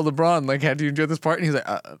were like, oh, LeBron, like, how do you enjoy this part? And he's like,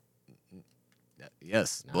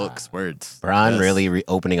 yes, books, words. Bron yes. really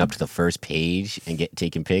opening up to the first page and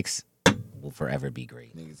taking pics will forever be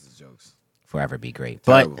great. Niggas is jokes. Forever be great.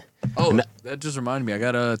 But Terrible. Oh, that just reminded me. I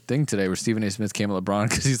got a thing today where Stephen A. Smith came at LeBron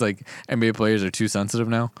because he's like, NBA players are too sensitive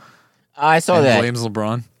now. I saw And that. blames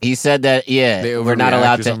LeBron. He said that They we're not overreact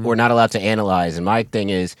allowed or to something? we're not allowed to analyze. And my thing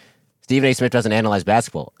is, Stephen A. Smith doesn't analyze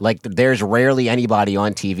basketball. Like there's rarely anybody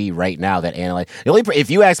on TV right now that analyze. The only if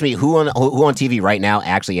you ask me who on TV right now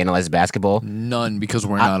actually analyzes basketball, None because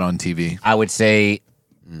we're not on TV. I would say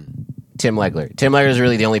Tim Legler. Tim Legler is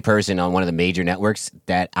really the only person on one of the major networks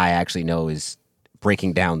that I actually know is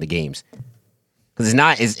breaking down the games. Because it's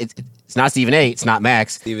not It's not Stephen A. It's not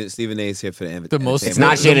Max. Stephen A. is here for the It's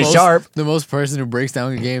not Shannon Sharp. The most person who breaks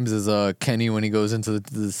down games is Kenny when he goes into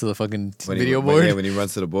the fucking when video he, board. when he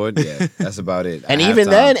runs to the board. Yeah, that's about it. And At even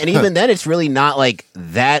halftime. then, it's really not like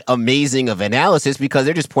that amazing of analysis because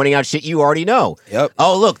they're just pointing out shit you already know. Yep.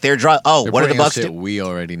 Oh, look, they're what are the pointing out Bucks shit do? we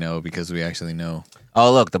already know because we actually know.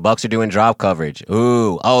 Oh, look, the Bucks are doing drop coverage.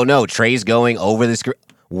 Ooh. Oh no, Trey's going over the screen.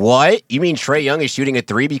 What? You mean Trey Young is shooting a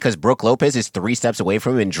 3 because Brooke Lopez is 3 steps away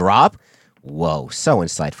from him and drop? Whoa, so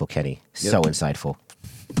insightful, Kenny. So insightful.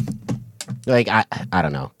 Like I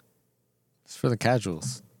don't know. It's for the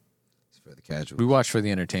casuals. It's for the casual. We watch for the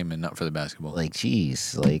entertainment, not for the basketball. Like,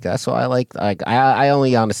 geez, like that's why I like. I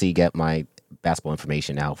only honestly get my basketball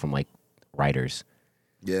information now from like writers,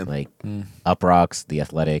 Yeah. like Up Rocks, The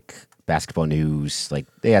Athletic, Basketball News. Like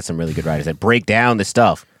they had some really good writers that break down the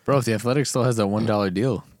stuff. Bro, if the Athletic still has that $1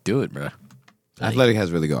 deal, do it, bro. Athletic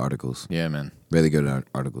has really good articles. Yeah, man. Really good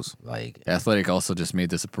articles. Like, The Athletic also just made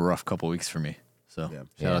this a rough couple weeks for me. So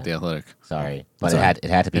shout out the Athletic. sorry, but Sorry. it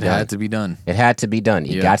had to be It done. had to be done. It had to be done.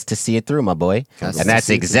 You Yeah. got to see it through, my boy. Got And to that's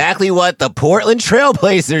see it through. exactly what the Portland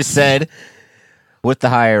Trailblazers said with the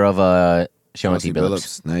hire of Chauncey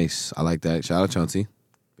Billups. Nice. I like that. Shout out Chauncey.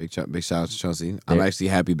 Big shout out to Chauncey. I'm There- actually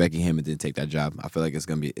happy Becky Hammond didn't take that job. I feel like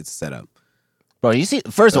it's set up. Bro, you see,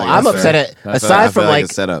 first of all, Like, I'm that's upset fair. at I aside feel from like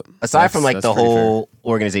it's set up. aside from like That's the pretty whole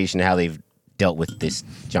organization, how they've dealt with this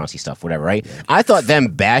Chauncey stuff, whatever, right? I thought them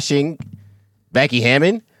bashing Becky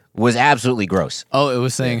Hammond was absolutely gross. Oh, it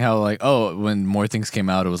was saying how like when more things came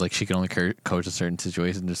out, it was like she could only coach a certain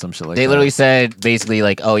situation or some shit like They that. literally said basically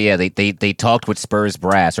like, oh yeah, they talked with Spurs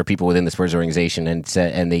brass or people within the Spurs organization and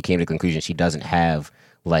said, and they came to the conclusion she doesn't have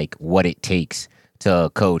like what it takes to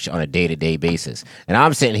coach on a day-to-day basis. And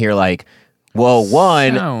I'm sitting here like, well,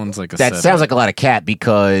 one, sounds like a that setup. sounds like a lot of cat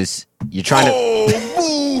because you're trying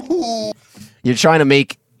to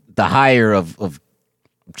make the hire of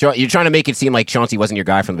you're trying to make it seem like Chauncey wasn't your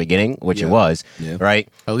guy from the beginning, which it was, Yeah. right?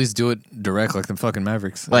 At least do it direct like the fucking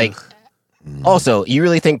Mavericks. Like, Ugh. also, you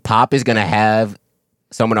really think Pop is gonna have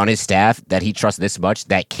someone on his staff that he trusts this much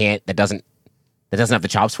that doesn't have the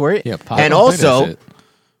chops for it? Yeah, Pop and don't play that also, shit.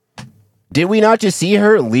 did we not just see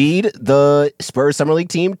her lead the Spurs Summer League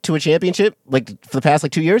team to a championship like for the past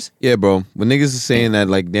like 2 years? Yeah, bro. When niggas is saying that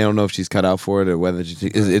like they don't know if she's cut out for it or whether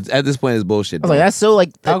it's at this point it's bullshit. I was like, that's so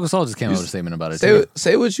like Pau Gasol just came out with a statement about it. Say,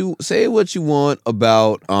 Too. say what you want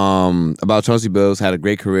about Chauncey Billups. Had a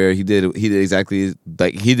great career. He did exactly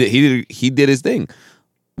like he did his thing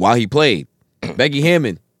while he played. Becky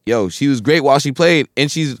Hammond, yo, she was great while she played,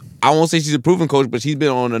 and I won't say she's a proven coach, but she's been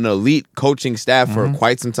on an elite coaching staff for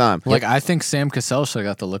quite some time. Like I think Sam Cassell should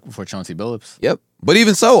have got the look before Chauncey Billups. Yep. But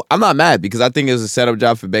even so, I'm not mad because I think it was a setup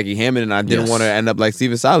job for Becky Hammond, and I didn't Yes. want to end up like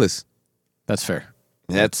Steven Silas. That's fair.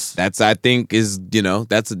 That's I think is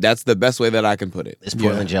that's the best way that I can put it. this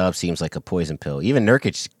Portland job seems like a poison pill. Even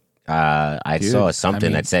Nurkic, I Dude, saw something I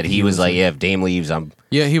mean, that said he he was was like, like- yeah, if Dame leaves, I'm.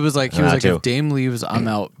 Yeah, he was like, too. if Dame leaves, I'm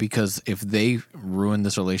out because if they ruin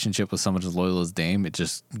this relationship with someone as loyal as Dame, it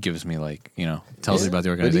just gives me like tells me about the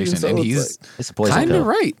even organization, so, and it's he's It's a poison kind pill. of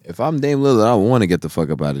right. If I'm Dame Lillard, I want to get the fuck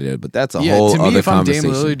up out of there. But that's a Yeah, whole to me, other if I'm Dame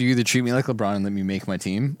conversation. Lillard, you either treat me like LeBron and let me make my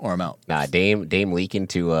team, or I'm out. Nah, Dame leaking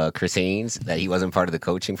to Chris Haynes that he wasn't part of the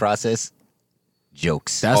coaching process.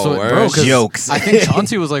 Jokes. That's Oh, what, word? bro. 'Cause Jokes. I think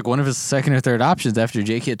Chauncey was like one of his second or third options after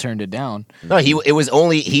J Kid turned it down. No, he was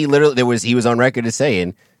on record as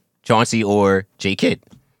saying Chauncey or J Kidd.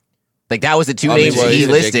 Like that was the two Oh, names he he said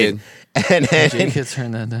listed. And J then, Kid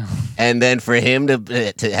turned that down. and then for him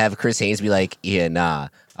to have Chris Haynes be like, yeah, nah,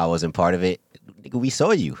 I wasn't part of it. Nigga, we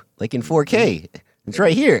saw you like in 4K. It's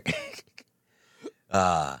right here.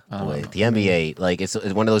 Boy, the NBA, like it's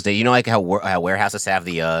one of those days. You know, like how warehouses have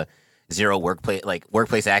the zero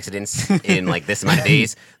workplace accidents in like this amount of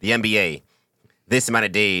days. The NBA, this amount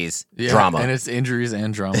of days, drama. and it's injuries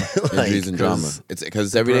and drama. Injuries and drama. It's because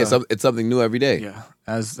it's every day. It's something new every day. Yeah,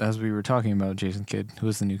 as we were talking about Jason Kidd, who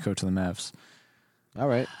is the new coach of the Mavs. All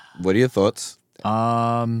right. What are your thoughts?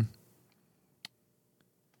 I'm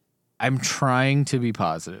trying to be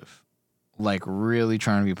positive, like really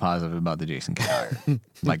trying to be positive about the Jason Kidd hire,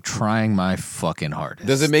 like trying my fucking hardest.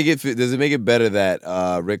 Does it make it better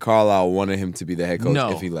that Rick Carlisle wanted him to be the head coach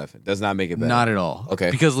No. if he left? It does not make it better. Not at all. Okay.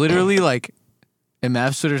 Because literally, like, and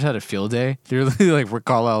Mavs Twitter's had a field day. They're literally like, Rick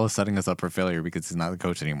Carlisle is setting us up for failure because he's not the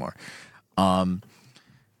coach anymore.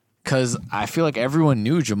 Because I feel like everyone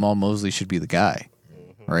knew Jamal Mosley should be the guy,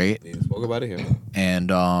 right? We spoke about it here. And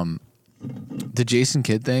the Jason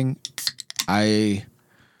Kidd thing, the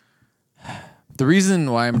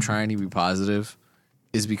reason why I'm trying to be positive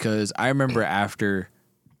is because I remember after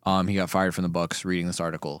he got fired from the Bucks reading this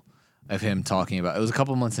article of him talking about. It was a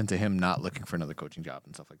couple months into him not looking for another coaching job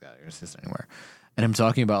and stuff like that, or assistant anywhere, and him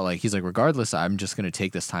talking about like he's like, regardless, I'm just going to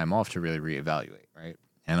take this time off to really reevaluate, right,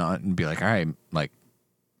 and be like, all right, like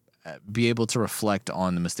be able to reflect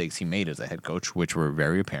on the mistakes he made as a head coach, which were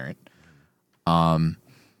very apparent.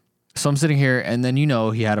 So I'm sitting here, and then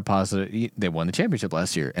he had a positive. They won the championship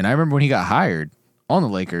last year, and I remember when he got hired on the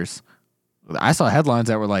Lakers, I saw headlines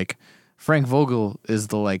that were like, Frank Vogel is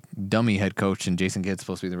the like dummy head coach, and Jason Kidd's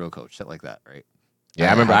supposed to be the real coach, shit like that, right?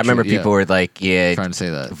 Yeah, I remember people were like, trying to say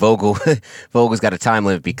that Vogel's got a time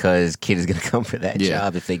limit because Kidd is going to come for that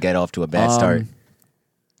job if they get off to a bad start.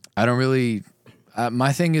 I don't really.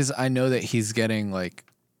 My thing is, I know that he's getting like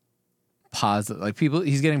positive, like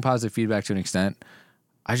he's getting positive feedback to an extent.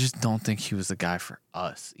 I just don't think he was the guy for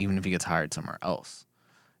us, even if he gets hired somewhere else.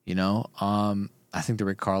 I think the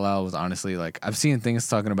Rick Carlisle was honestly like, I've seen things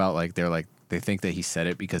talking about like they think that he said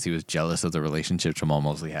it because he was jealous of the relationship Jamal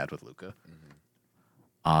Mosley had with Luka.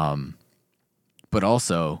 But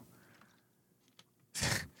also,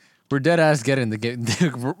 we're dead ass getting the game.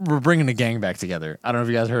 We're bringing the gang back together. I don't know if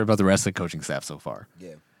you guys heard about the rest of the coaching staff so far.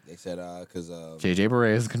 Yeah, they said because JJ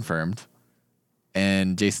Barea is confirmed,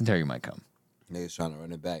 and Jason Terry might come. Niggas trying to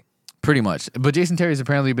run it back. Pretty much. But Jason Terry's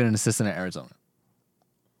apparently been an assistant at Arizona.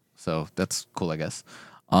 So that's cool, I guess.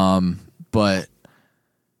 But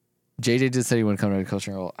JJ did say he wouldn't come to a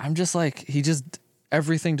coaching role. I'm just like,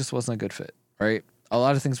 everything just wasn't a good fit, right? A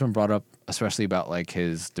lot of things have been brought up, especially about like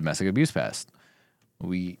his domestic abuse past.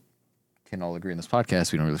 We can all agree in this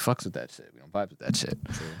podcast, we don't really fucks with that shit. We don't vibe with that shit.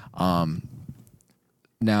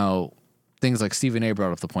 Now, things like Stephen A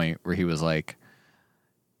brought up the point where he was like,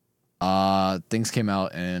 things came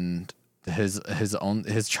out and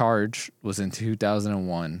his charge was in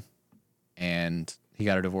 2001, and he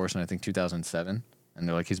got a divorce in I think 2007, and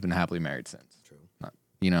they're like he's been happily married since. True.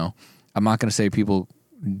 I'm not gonna say people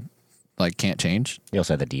like can't change. You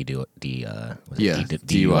also had the DUI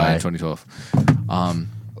in 2012. A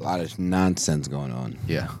lot of nonsense going on.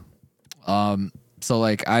 Yeah. So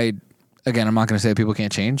like I'm not gonna say people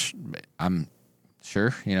can't change. I'm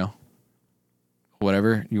sure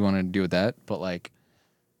whatever you want to do with that, but like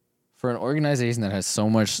for an organization that has so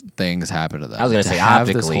much things happen to them, I was going to say have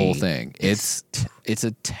this optically, whole thing. It's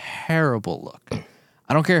a terrible look.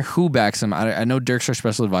 I don't care who backs him. I know Dirk's our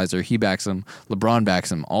special advisor. He backs him. LeBron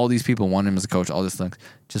backs him. All these people want him as a coach. All this things,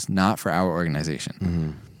 just not for our organization.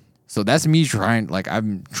 Mm-hmm. So that's me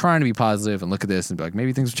I'm trying to be positive and look at this and be like,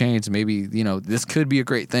 maybe things have changed. Maybe, this could be a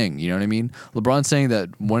great thing. You know what I mean? LeBron's saying that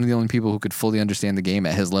one of the only people who could fully understand the game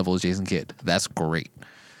at his level is Jason Kidd. That's great.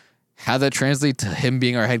 How that translate to him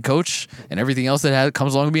being our head coach and everything else that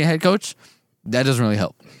comes along with being a head coach, that doesn't really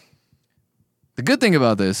help. The good thing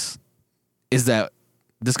about this is that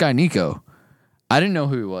this guy, Nico, I didn't know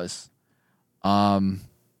who he was. But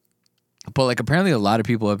like apparently a lot of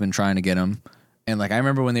people have been trying to get him. And like I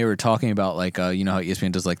remember when they were talking about like how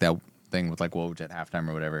ESPN does like that thing with like Woj at halftime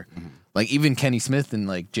or whatever. Mm-hmm. Like even Kenny Smith and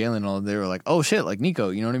like Jalen and all, they were like, oh shit, like Nico,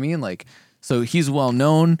 you know what I mean? Like so he's well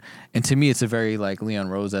known, and to me it's a very like Leon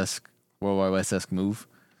Rose-esque, World Wide West-esque move.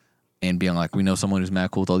 And being like, we know someone who's mad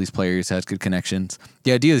cool with all these players, has good connections.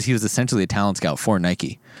 The idea is he was essentially a talent scout for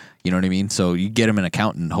Nike. You know what I mean? So you get him an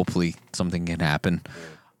accountant, hopefully something can happen.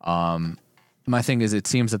 My thing is, it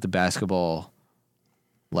seems that the basketball,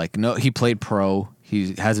 like, no, he played pro.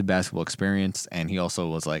 He has a basketball experience, and he also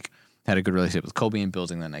was like, had a good relationship with Kobe and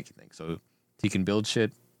building that Nike thing. So he can build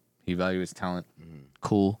shit. He evaluates talent.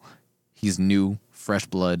 Cool. He's new, fresh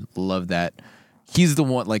blood. Love that. He's the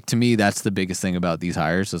one, like, to me, that's the biggest thing about these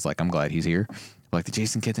hires is, like, I'm glad he's here. Like, the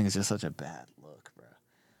Jason Kidd thing is just such a bad look, bro.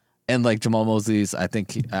 And, like, Jamal Mosley's, I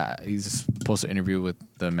think he's supposed to interview with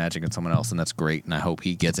the Magic and someone else, and that's great, and I hope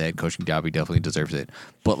he gets a head coaching job. He definitely deserves it.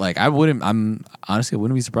 But, like, I wouldn't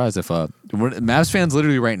be surprised if, Mavs fans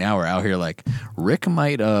literally right now are out here, like, Rick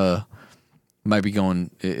might be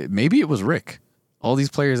going, maybe it was Rick. All these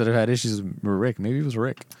players that have had issues were Rick. Maybe it was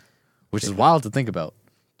Rick, which is wild to think about.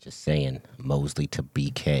 Just saying, Mosley to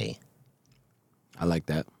BK. I like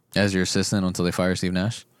that. As your assistant until they fire Steve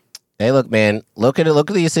Nash? Hey, look, man. Look at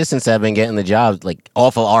the assistants that have been getting the jobs, like,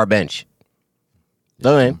 off of our bench.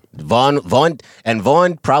 Look, man.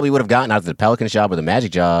 Vaughn probably would have gotten out the Pelicans job or the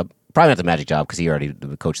Magic job. Probably not the Magic job because he already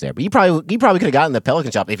coached there. But he probably could have gotten the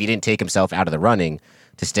Pelicans job if he didn't take himself out of the running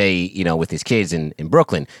to stay, with his kids in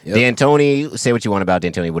Brooklyn. Yep. D'Antoni, say what you want about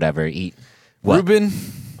D'Antoni, whatever. Ruben...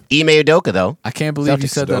 Ime Udoka, though. I can't believe you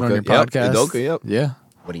said that on your podcast. Udoka, yep. Yeah.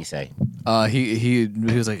 What do you say? He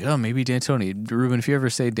was like, oh, maybe D'Antoni. Ruben, if you ever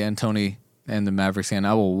say D'Antoni and the Mavericks fan,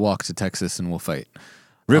 I will walk to Texas and we'll fight.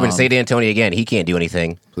 Ruben, say D'Antoni again. He can't do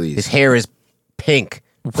anything. Please. His hair is pink.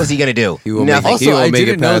 What's he gonna do? He will Nothing. make it. Also, I make it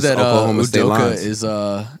didn't know past that Oklahoma State Udoka lines.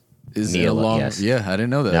 is Neil, along. yes. Yeah, I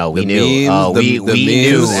didn't know that. No, we The knew. memes, We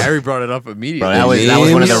knew. memes. Harry brought it up immediately. Bro, that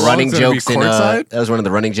was one of the Neil running Long's gonna be jokes in courtside? that was one of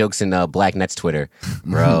the running jokes in Black Nets Twitter,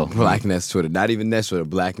 bro. Black Nets Twitter, not even Nets Twitter,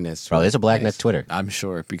 Black Nets Bro, Twitter. there's a Black Nets Twitter. I'm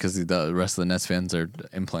sure because the rest of the Nets fans are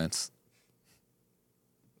implants.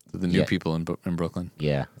 The new Yeah. people in Brooklyn.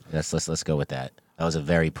 Yeah, let's go with that. That was a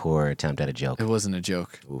very poor attempt at a joke. It wasn't a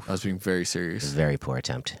joke. I was being very A serious. very poor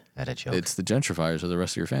attempt at a joke. It's the gentrifiers are the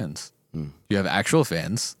rest of your fans. You have actual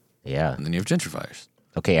fans, Yeah. and then you have gentrifiers.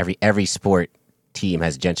 Okay. Every sport team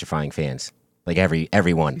has gentrifying fans. Like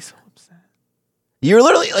everyone. so upset. You're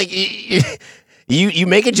literally like you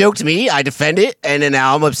make a joke to me, I defend it, and then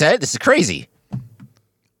now I'm upset. This is crazy.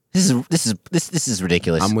 This is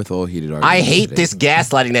ridiculous. I'm with all heated arguments. I hate today. this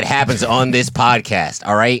gaslighting that happens on this podcast.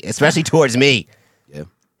 All right, especially towards me. Yeah.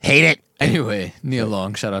 Hate it. Anyway, Neil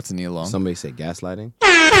Long. Shout out to Neil Long. Somebody say gaslighting.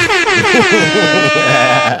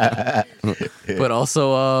 But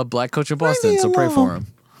also Black coach in Boston, so pray for him.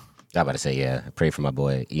 I'm about to say, yeah. Pray for my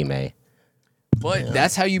boy Ime. But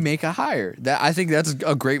that's how you make a hire. I think that's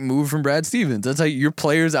a great move from Brad Stevens. That's how your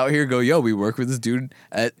players out here go, yo, we work with this dude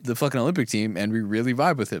at the fucking Olympic team and we really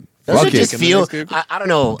vibe with him. Doesn't Fuck it it. just feel? I don't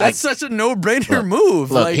know. That's such a no-brainer move.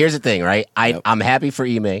 Look, Like, here's the thing, right? I'm happy for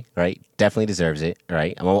Ime, right? Definitely deserves it,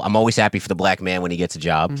 right? I'm always happy for the black man when he gets a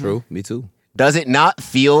job. True. Me too. Does it not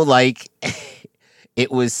feel like it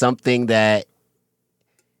was something that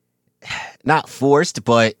not forced,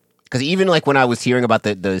 but because even like when I was hearing about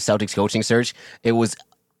the Celtics coaching search, it was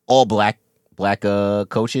all black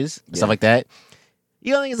coaches, stuff like that.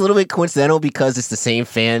 You don't think it's a little bit coincidental because it's the same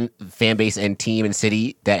fan base and team and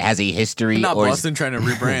city that has a history? not or Boston trying to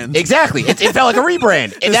rebrand. Exactly. It felt like a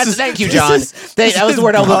rebrand. And thank you, John. That was the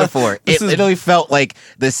word I was looking for. It really felt like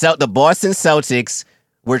the Boston Celtics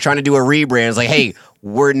were trying to do a rebrand. It's like, hey,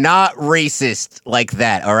 we're not racist like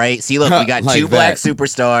that, all right? See, look, we got Like two black that.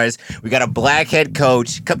 superstars. We got a black head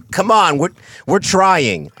coach. Come on, we're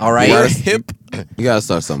trying, all right? We're hip. You gotta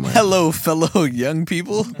start somewhere. Hello, fellow young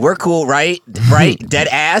people. We're cool, right? Right? Dead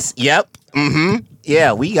ass. Yep. Mm-hmm.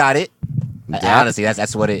 Yeah, we got it. Honestly,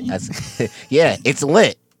 that's what it. That's yeah, it's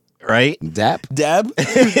lit, right? Dap. Dab.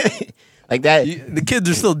 Like that. The kids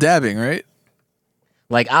are still dabbing, right?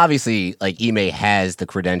 Like obviously, like Ime has the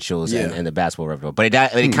credentials Yeah. and the basketball repertoire, but it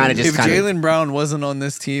kind of just If kind of. Jaylen Brown wasn't on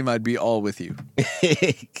this team, I'd be all with you.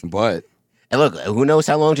 But And look, who knows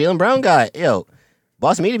how long Jaylen Brown got? Yo,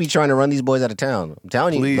 Boss Media be trying to run these boys out of town. I'm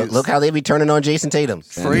telling you, Please. look how they be turning on Jason Tatum.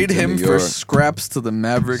 Trade to him New for York. scraps to the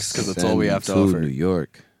Mavericks because that's all we have to Send offer. New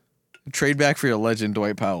York. Trade back for your legend,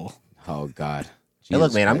 Dwight Powell. Oh God. Hey, look,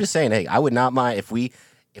 Jesus man, I'm Christ. just saying, hey, I would not mind if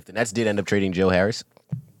the Nets did end up trading Joe Harris,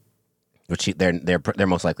 which they're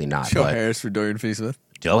most likely not. Joe but Harris for Dorian Finney-Smith.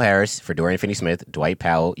 Joe Harris for Dorian Finney-Smith, Dwight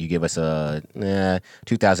Powell. You give us a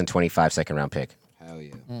 2025 second round pick. Hell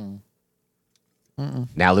yeah.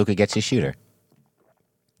 Now Luka gets his shooter.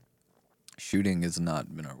 Shooting has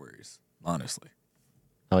not been our worries, honestly.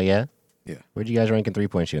 Oh yeah. Yeah. Where'd you guys rank in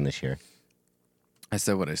 3-point shooting this year? I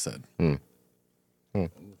said what I said. I'm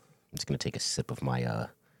just gonna take a sip of my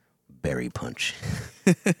berry punch.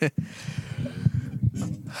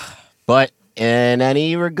 But in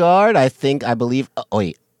any regard, I believe. Oh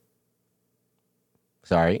wait,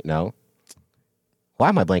 sorry, no. Why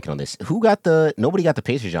am I blanking on this? Nobody got the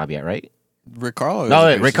Pacers job yet, right? Rick Carlisle. No,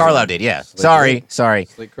 is a Rick Pacers Carlisle guy. did. Yeah, sorry.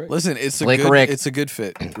 Slick Rick. Listen, it's a Slick good. Rick. It's a good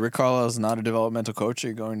fit. Rick Carlisle is not a developmental coach.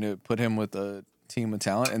 You're going to put him with a team of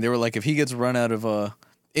talent, and they were like, if he gets run out of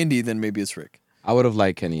Indy, then maybe it's Rick. I would have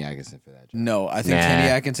liked Kenny Atkinson for that job. No, I think Nah. Kenny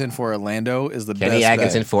Atkinson for Orlando is the Kenny best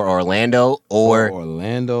Atkinson bet. for Orlando or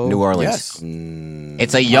Orlando. New Orleans. Yes.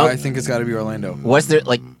 It's a young. I think it's got to be Orlando. What's there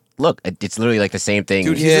like? Look, it's literally like the same thing.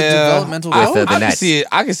 Dude, he's a developmental With coach. the I can Nets. see it.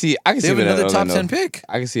 I can see They have him in another top Orlando. 10 pick.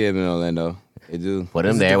 I can see him in Orlando. They do. Put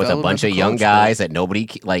him He's a there with a bunch of developmental young coach, bro. guys that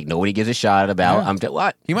nobody gives a shot about. Yeah.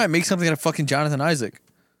 What? He might make something out of fucking Jonathan Isaac.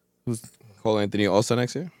 Cole Anthony also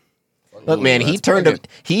next year. Look, man, he turned fuck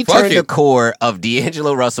the it. core of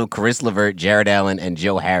D'Angelo Russell, Chris LeVert, Jared Allen, and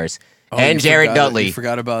Joe Harris, and Jared Dudley You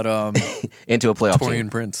forgot about into a playoff Torian team.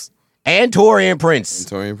 Prince. And Torian Prince.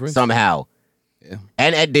 Torian Prince. Somehow. Yeah.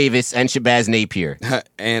 And Ed Davis and Shabazz Napier.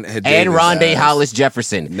 and Rondé Hollis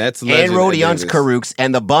Jefferson. Nets and legend Ed Rodions Davis. Karooks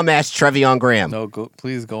and the bum ass Trevion Graham. No,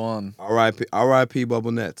 please go on. R.I.P.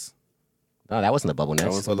 Bubble Nets. No, that wasn't the Bubble Nets.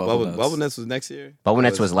 was- So the Bubble Nets. Bubble Nets was next year. Bubble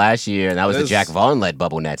Nets was last year, and that was the This- Jack Vaughn led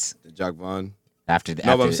Bubble Nets. Jack Vaughn. After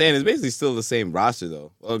No, but I'm saying it's basically still the same roster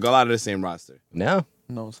though. Well, a lot of the same roster. no.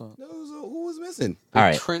 No, it's not. No, who was missing? All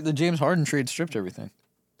right. The James Harden trade stripped everything.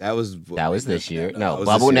 That was this year. that No, was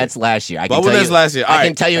Bubble this year. Nets last year. Bubble Nets last year. All I right.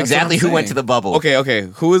 can tell you That's what exactly I'm who went saying. to the bubble. Okay.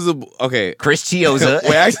 Who is the okay? Chris Chioza.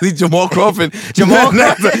 Wait, actually, Jamal Crawford. Jamal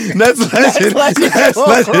That's legend. legend, That's Jamal legend.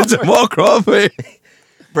 Crawford. Jamal Crawford.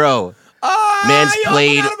 Bro. Ah, Man's yo,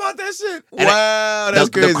 played- I forgot about that shit. And Wow, that's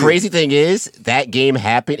crazy. The crazy thing is that game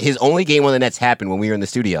happened. His only game on the Nets happened when we were in the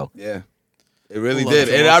studio. Yeah, it really Love did.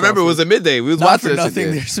 And Jamal I remember it was Crawford. a midday. We was Not watching for that nothing.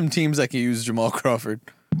 shit. There's some teams that can use Jamal Crawford.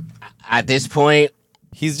 At this point,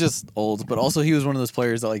 He's just old, but also he was one of those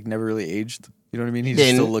players that like never really aged. You know what I mean? He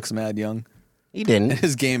Didn't. still looks mad young. he didn't.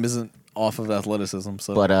 His game isn't off of athleticism.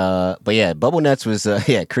 So But yeah, Bubble Nets was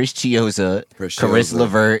Chris Chioza, Chris Caris Chioza.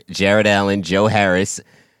 LeVert, Jared Allen, Joe Harris,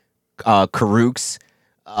 Karooks,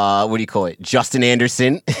 what do you call it? Justin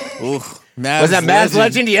Anderson. Ooh, Was that Mavs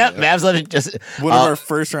legend? Yep, Mavs legend. Just One of our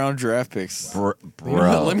first round draft picks. bro. You know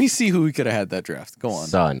what? Let me see who we could have had that draft. Go on.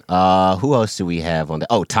 Son, who else do we have on the?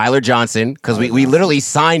 Oh, Tyler Johnson, because we literally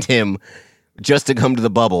signed him just to come to the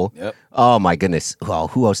bubble. Yep. Oh my goodness. Oh,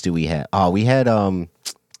 who else do we have? Oh, we had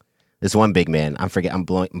this one big man. I'm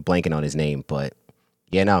blanking on his name, but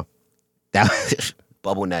yeah, no, that was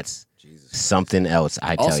bubble Nets. Jesus. Something else.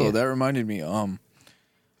 I tell Also, you. that reminded me.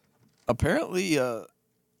 Apparently, why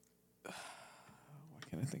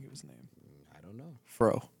can't I think of his name? I don't know.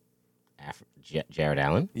 Fro. Jared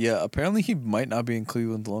Allen. Yeah, apparently he might not be in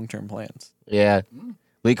Cleveland's long-term plans. Yeah.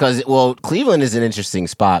 Because Cleveland is an interesting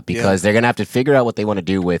spot because they're gonna have to figure out what they want to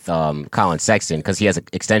do with Colin Sexton because he has an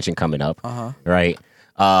extension coming up, right?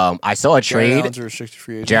 I saw a Jared trade. Allen's a restricted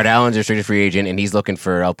free agent. Jared Allen's a restricted free agent, and he's looking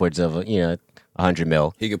for upwards of $100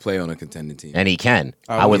 million, He could play on a contending team. and he can.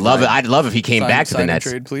 I I would would love it. sign- I'd love if he came back to the Sign and Nets.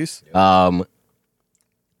 Trade, please.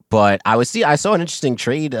 But I saw an interesting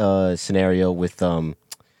trade scenario with the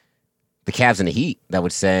Cavs and the Heat that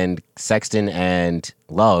would send Sexton and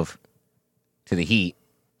Love to the Heat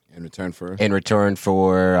In return for in return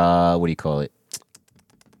for what do you call it?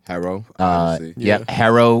 Harrow, obviously. Yep,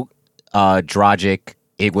 Harrow, Dragic,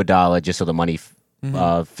 Iguodala, just so the money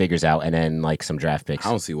figures out, and then like some draft picks. I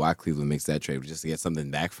don't see why Cleveland makes that trade just to get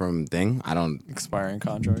something back from thing. I don't. Expiring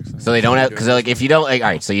contracts. So they don't have because like if you don't like all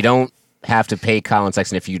right, so you don't have to pay Colin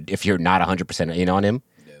Sexton if you're not 100% in on him,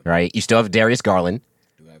 right? You still have Darius Garland,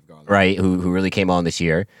 right? Who really came on this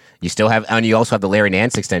year. You still have and you also have the Larry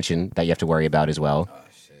Nance extension that you have to worry about as well.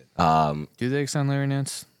 Do they extend Larry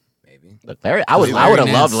Nance? Look, I would have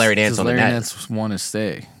loved Larry Nance Does on the Larry Nets. Nance want to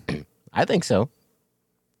stay? I think so.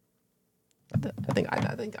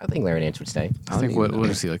 I think Larry Nance would stay. I think what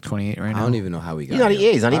is he like 28 right I now? don't even know how we got. He's not-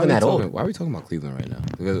 here. he's not Why even are we that talking- old. Why are we talking about Cleveland right now?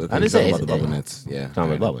 Because I'm we're just talking saying, about the Bubble Nets. Yeah, Talking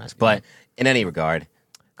about bubble Nets. But in any regard,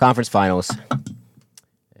 conference finals.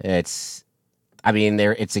 It's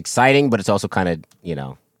exciting, but it's also kind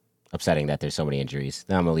of upsetting that there's so many injuries.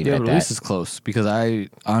 Now I'm gonna leave Yeah, it but at at least that. it's close because I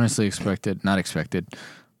honestly not expected,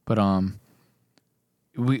 but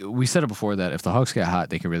we said it before that if the Hawks get hot,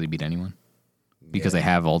 they can really beat anyone because they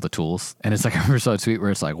have all the tools. And it's like I remember saw a tweet where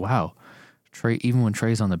it's like, wow, Trey, even when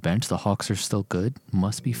Trey's on the bench, the Hawks are still good.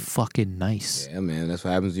 Must be fucking nice. Yeah, man. That's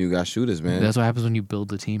what happens when you got shooters, man. That's what happens when you build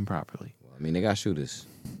the team properly. I mean, they got shooters.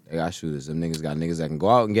 Them niggas got niggas that can go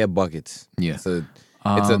out and get buckets. Yeah.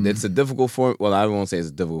 It's a difficult form. Well, I won't say it's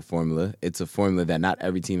a difficult formula. It's a formula that not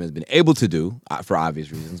every team has been able to do for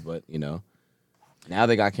obvious reasons. But now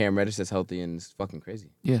they got Cam Reddish that's healthy and it's fucking crazy.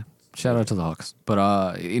 Yeah, shout out to the Hawks. But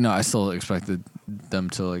I still expected them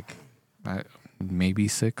to maybe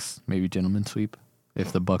 6, maybe gentleman sweep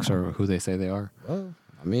if the Bucks are who they say they are. Well,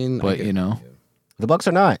 I mean, But The Bucks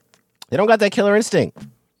are not. They don't got that killer instinct.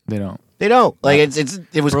 they don't. They don't. Like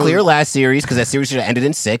it was clear last series because that series should have ended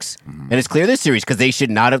in 6, and it's clear this series because they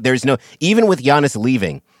should not have. There's no even with Giannis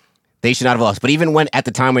leaving, they should not have lost. But even when at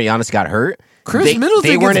the time when Giannis got hurt, Chris Middleton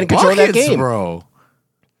they weren't gets in control of that buckets, game. bro.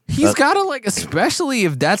 He's gotta especially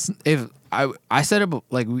if I said it, but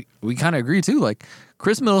we kind of agree too. Like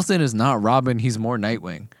Chris Middleton is not Robin, he's more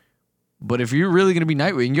Nightwing. But if you're really gonna be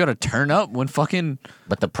Nightwing, you gotta turn up when fucking.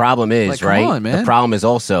 But the problem is, come right? on, man. The problem is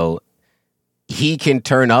also he can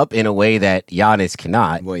turn up in a way that Giannis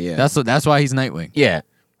cannot. well, yeah. That's why he's Nightwing. Yeah.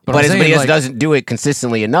 But But, I'm but saying, he just like- doesn't do it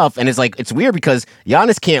consistently enough. And it's weird because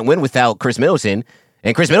Giannis can't win without Chris Middleton.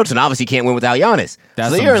 And Chris Middleton obviously can't win without Giannis. That's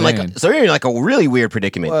so what you're I'm in saying. you're in a really weird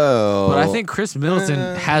predicament. Whoa. But I think Chris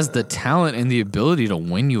Middleton has the talent and the ability to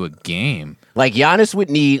win you a game. Like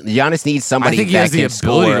Giannis needs somebody I think he that has the can ability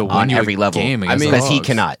score to win on you a every level. game against the because he Hawks.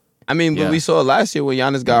 cannot. I mean, but Yeah. we saw last year when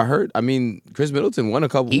Giannis got hurt. I mean, Chris Middleton won a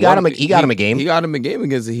couple. He got him a game. He got him a game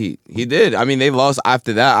against the Heat. He did. I mean, they lost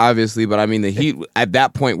after that, obviously, but I mean, the Heat at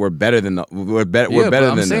that point were better than we're better But than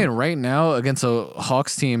I'm saying them. right now against a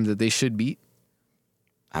Hawks team that they should beat.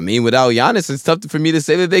 I mean, without Giannis, it's tough for me to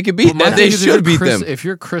say that they could beat But my that. They thing is, if you're should beat Chris- them. If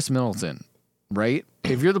you're Chris Middleton, right?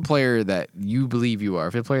 If you're the player that you believe you are,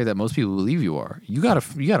 if you're the player that most people believe you are, you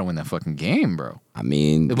gotta win that fucking game, bro. I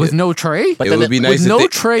mean, With no Trey, But it then would be it- nice. with to no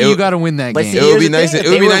think- Trey, it you would- gotta win that But game. see, It would Here's be the nice. thing, It if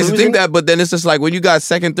would they be were nice to losing- think that, but then it's just like when you got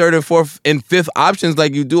second, third, and fourth and fifth options,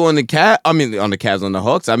 like you do on the Cavs, on the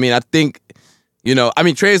Hawks. I mean, I think,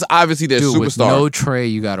 Trey is obviously their Dude, with superstar. no Trey,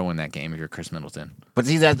 you gotta win that game if you're Chris Middleton. But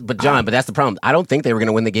see that, but John, but that's the problem. I don't think they were going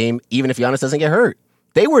to win the game, even if Giannis doesn't get hurt.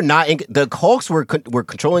 They were not. The Hawks were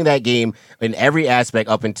controlling that game in every aspect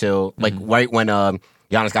up until right when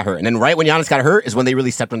Giannis got hurt, and then right when Giannis got hurt is when they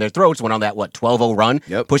really stepped on their throats. Went on that 12-0 run,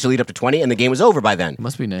 Yep. pushed the lead up to 20, and the game was over by then. It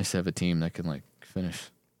must be nice to have a team that can finish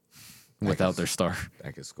without their star.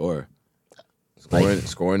 That can score. Like-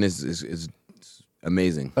 Scoring is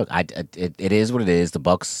amazing. Look, it is what it is. The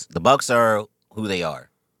Bucks are who they are.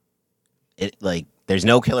 There's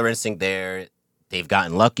no killer instinct there. They've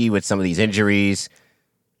gotten lucky with some of these injuries.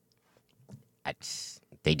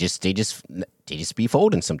 They just be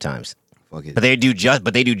folding sometimes. Fuck it. But they do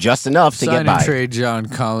just enough to Sign get and by. trade John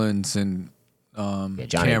Collins and John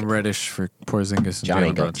Cam ain't- Reddish for Porzingis and John Jalen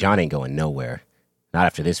ain't, Brunson. John ain't going nowhere. Not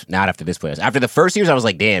after this playoffs. After the first years, I was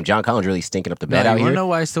like, damn, John Collins really stinking up the bed No, out you wanna here. know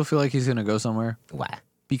why I still feel like he's gonna go somewhere? Why?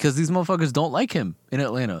 Because these motherfuckers don't like him in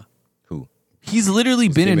Atlanta. Who? He's literally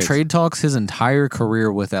been in teammates. trade talks his entire career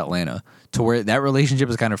with Atlanta, to where that relationship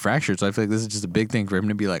is kind of fractured. So I feel like this is just a big thing for him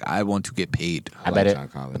to be like, I want to get paid. I like bet it. John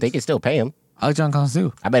Collins. But they can still pay him. I like John Collins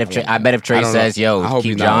too. I bet if Trey I don't know. says, I "Yo, hope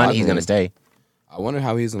keep he's not in the John," locker he's gonna room. stay. I wonder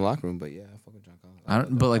how he's in the locker room, but yeah, I fuck with John Collins.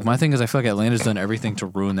 But like my thing is, I feel like Atlanta's done everything to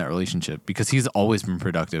ruin that relationship because he's always been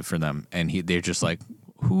productive for them, and they're just like,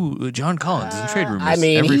 who? John Collins is in trade rumors. I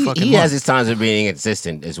mean, every fucking he month. has his times of being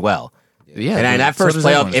inconsistent as well. Yeah, And but that so first does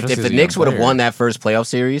playoff, everyone, if especially the as a Knicks young would have player. won that first playoff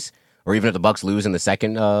series, or even if the Bucks lose in the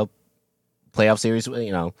second playoff series,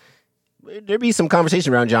 there'd be some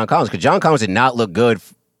conversation around John Collins because John Collins did not look good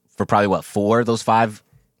for probably 4 of those 5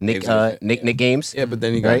 Nick games. Yeah, but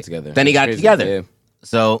then he got Right? it together. Then he It's got it crazy. together. Yeah.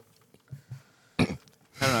 So I don't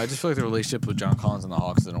know. I just feel like the relationship with John Collins and the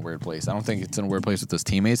Hawks is in a weird place. I don't think it's in a weird place with his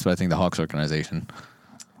teammates, but I think the Hawks organization.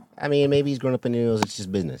 I mean, maybe he's grown up in the news. It's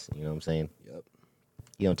just business. You know what I'm saying? Yep.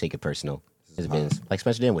 You don't take it personal. It's business. Like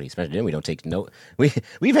Spencer Dinwiddie. Spencer Dinwiddie don't take no.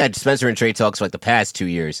 We've had Spencer in trade talks for like the past 2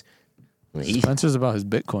 years. Spencer's about his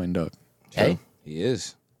Bitcoin, Doug. Hey, He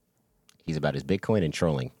is. he's about his Bitcoin and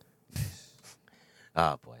trolling.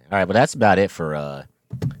 Oh boy. All right, but that's about it for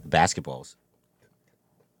basketballs.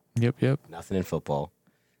 Yep. Nothing in football.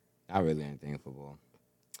 Not really anything in football.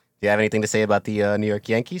 Do you have anything to say about the New York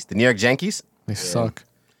Yankees? The New York Yankees? They suck.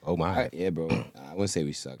 Oh my. Yeah, bro. I wouldn't say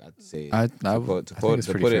we suck. I'd say I to think it's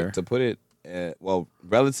pretty fair. put it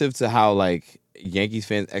relative to how like Yankees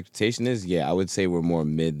fans' expectation is. Yeah, I would say we're more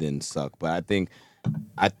mid than suck. But I think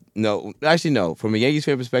no. From a Yankees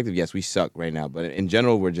fan perspective, yes, we suck right now. But in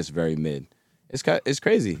general, we're just very mid. It's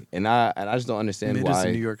crazy, and I just don't understand Mid is why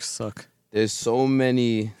New York suck. there's so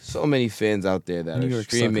many fans out there that New are York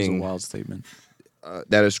suck is a screaming wild statement.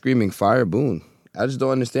 fire Boone. I just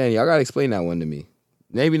don't understand. Y'all gotta explain that one to me.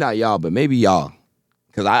 Maybe not y'all, but maybe y'all,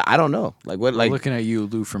 because I don't know. Like what? Like Looking at you,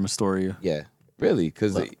 Lou from Astoria. yeah, really,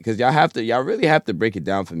 because y'all really have to break it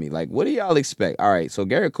down for me. Like what do y'all expect? All right, so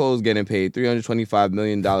Garrett Cole's getting paid $325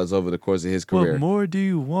 million over the course of his career. What more do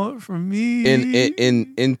you want from me?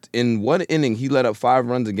 In one inning, he let up 5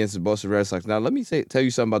 runs against the Boston Red Sox. Now, let me tell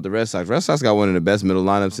you something about the Red Sox. Red Sox got one of the best middle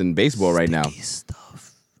lineups in baseball right now.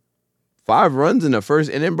 Stuff. 5 runs in the first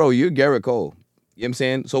inning, bro. You're Garrett Cole. You know what I'm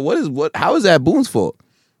saying? So how is that Boone's fault?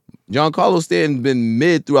 Giancarlo Stanton's been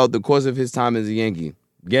mid throughout the course of his time as a Yankee,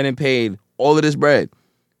 getting paid all of this bread.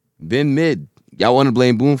 Been mid. Y'all want to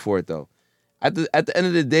blame Boone for it though. At the end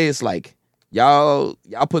of the day, it's like y'all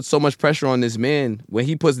put so much pressure on this man when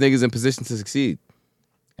he puts niggas in position to succeed.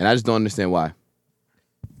 And I just don't understand why.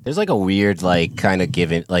 There's like a weird kind of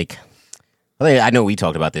given I know we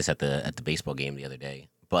talked about this at the baseball game the other day.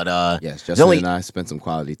 But Yes, there's Justin and I spent some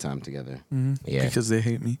quality time together. yeah. Because they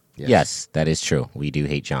hate me. Yes, that is true. We do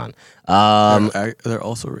hate John. They're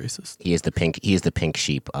also racist. He is the pink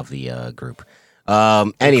sheep of the group.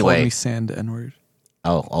 Call Anyway, me sand N-word.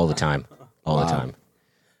 all the time, the time.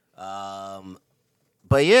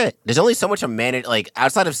 But yeah, there's only so much a manager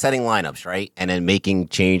outside of setting lineups, right, and then making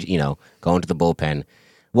change. Going to the bullpen.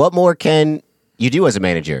 What more can you do as a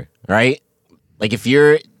manager, right? Like if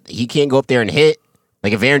he can't go up there and hit.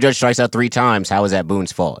 Like if Aaron Judge strikes out 3 times, how is that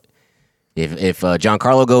Boone's fault? If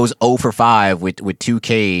Giancarlo goes 0 for 5 with 2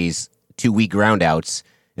 Ks, 2 weak groundouts,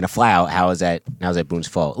 and a fly out, how is that Boone's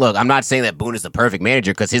fault? Look, I'm not saying that Boone is the perfect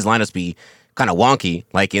manager because his lineups be kind of wonky,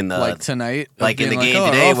 like in the like tonight, of like in the being game oh,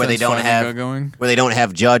 our today where they offense don't finally have got going. where they don't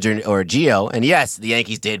have Judge or Gio. And yes, the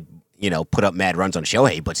Yankees did, put up mad runs on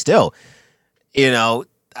Shohei, but still,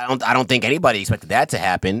 I don't think anybody expected that to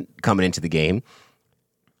happen coming into the game.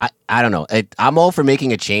 I don't know. I'm all for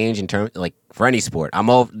making a change in terms, like, for any sport.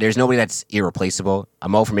 There's nobody that's irreplaceable.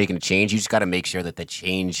 I'm all for making a change. You just got to make sure that the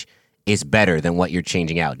change is better than what you're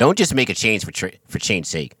changing out. Don't just make a change for change's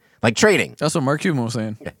sake. Like trading. That's what Mark Cuban was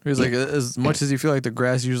saying. He was like, as much as you feel like the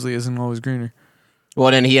grass usually isn't always greener. Well,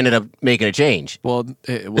 then he ended up making a change. Well,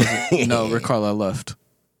 it wasn't. No, Rick Carlisle left.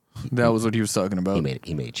 That was what he was talking about.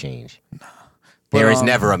 He made a change. There is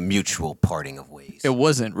never a mutual parting of ways. It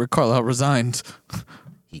wasn't. Rick Carlisle resigned.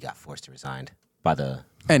 He got forced to resign by the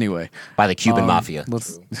Cuban mafia.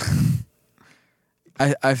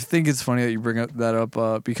 I think it's funny that you bring that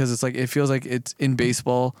up because it's like it feels like it's in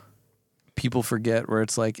baseball. People forget where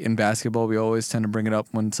it's like in basketball we always tend to bring it up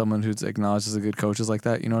when someone who's acknowledged as a good coach is like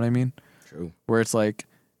that. You know what I mean? True. Where it's like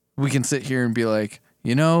we can sit here and be like,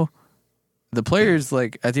 the players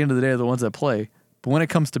like at the end of the day are the ones that play. But when it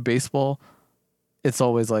comes to baseball, it's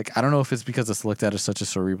always like I don't know if it's because it's looked at as such a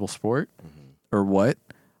cerebral sport or what.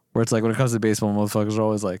 Where it's like when it comes to baseball, motherfuckers are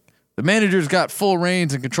always like, the manager's got full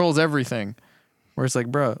reins and controls everything. Where it's like,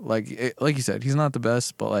 bro, like you said, he's not the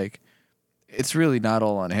best, but like, it's really not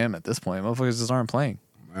all on him at this point. Motherfuckers just aren't playing.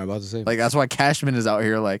 I'm about to say. Like that's why Cashman is out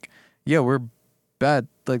here like, yeah, we're bad.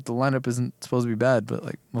 Like the lineup isn't supposed to be bad, but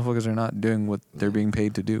like motherfuckers are not doing what they're being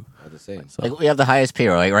paid to do. About to say. So, Like we have the highest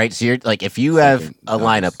payroll, right? So you're like, if you have a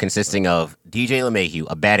lineup consisting of DJ LeMahieu,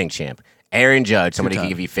 a batting champ, Aaron Judge, somebody who can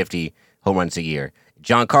give you 50 home runs a year,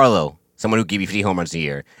 Giancarlo, someone who can give you 50 home runs a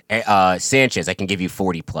year, Sanchez, I can give you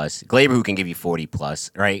 40 plus, Glaber, who can give you 40 plus,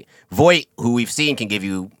 right? Voit, who we've seen can give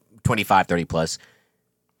you 25, 30 plus.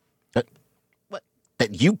 What?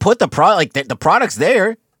 That you put the product, like the product's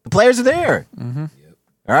there, the players are there. Mm-hmm. Yep.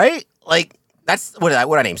 All right, like that's what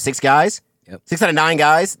I name 6 guys, Yep. 6 out of 9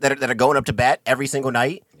 guys that are going up to bat every single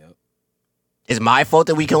night. Yep. Is my fault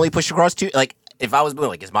that we can only push across 2? Like if I was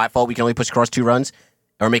like, is my fault we can only push across 2 runs,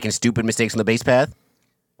 or making stupid mistakes on the base path?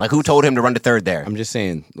 Like who told him to run to third there? I'm just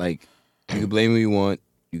saying, like, you can blame who you want.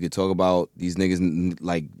 You could talk about these niggas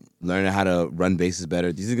like learning how to run bases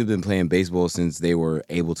better. These niggas have been playing baseball since they were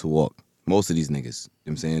able to walk. Most of these niggas, you know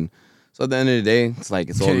what I'm saying? So at the end of the day, it's like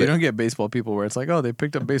it's all you don't get baseball people where it's like, oh, they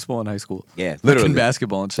picked up baseball in high school. yeah, Literally literally,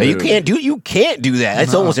 basketball and But shit. you can't do that.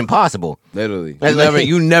 It's almost impossible. literally. That's like-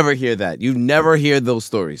 You never hear that. You never hear those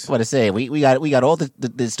stories. What to say? We got all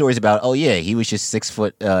the stories about. Oh yeah, he was just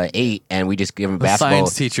 6'8", and we just give him A basketball.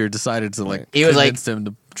 science teacher decided to like He was like- convince him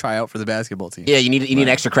to try out for the basketball team. Yeah, you need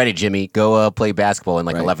extra credit, Jimmy. Go play basketball in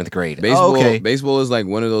like Right. 11th grade. Baseball, Oh, okay. baseball is like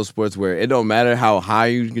one of those sports where it don't matter how high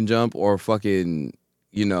you can jump or fucking,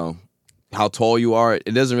 how tall you are.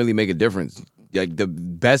 It doesn't really make a difference. Like the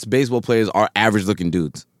best baseball players are average looking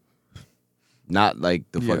dudes, not like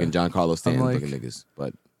the Yeah. fucking Giancarlo Stanton like- looking niggas.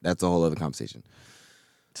 But that's a whole other conversation.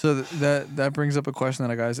 So that brings up a question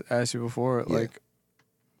that I guys asked you before. Yeah. Like,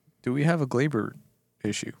 do we have a Glaber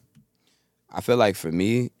issue? I feel like for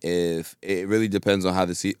me, if it really depends on how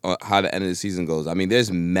how the end of the season goes. I mean, there's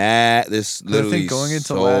I literally think going into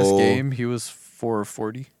so, last game, he was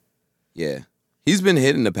 440. Yeah, he's been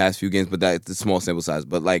hit in the past few games, but that's a small sample size.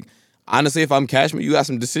 But like, honestly, if I'm Cashman, you got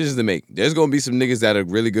some decisions to make. There's gonna be some niggas that are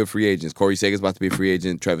really good free agents. Corey Seager's about to be a free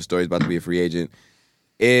agent. Trevor Story's about to be a free agent.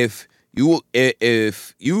 If you're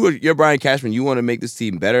Brian Cashman, you want to make this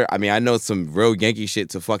team better. I mean, I know it's some real Yankee shit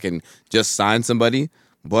to fucking just sign somebody,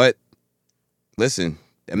 but listen,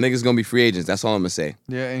 them niggas gonna be free agents. That's all I'm gonna say.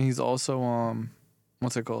 Yeah, and he's also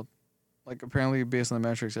what's it called? Like apparently based on the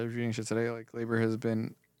metrics I was reading shit today, like Glaber has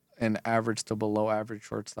been an average to below average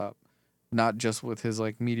shortstop. Not just with his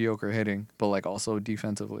like mediocre hitting, but like also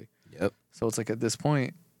defensively. Yep. So it's like at this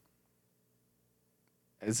point,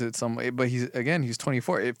 is it some? But he's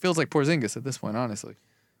 24. It feels like Porzingis at this point, honestly.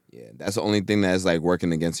 Yeah, that's the only thing that's like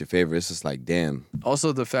working against your favor. It's just like, damn.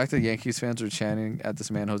 Also, the fact that Yankees fans were chanting at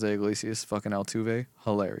this man Jose Iglesias, fucking Altuve,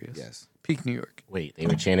 hilarious. Yes. Peak New York. Wait, they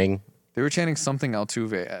were chanting. They were chanting something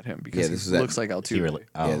Altuve at him because this he is looks like Altuve.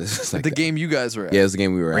 Yeah, this is like the game you guys were at. Yeah, it's the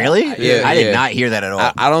game we were Really? at. Yeah, I did yeah. not hear that at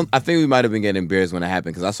all. I think we might have been getting embarrassed when it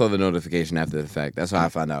happened because I saw the notification after the fact. That's how I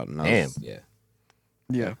found out. And I was, yeah.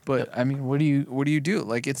 Yeah, but I mean, what do you do?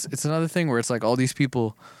 Like, it's another thing where it's like all these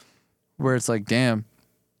people, where it's like, damn,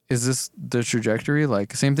 is this the trajectory?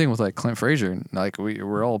 Like, same thing with like Clint Frazier. Like,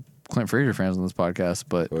 we're all Clint Frazier fans on this podcast,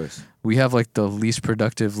 but Of course. we have like the least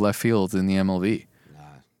productive left field in the MLB,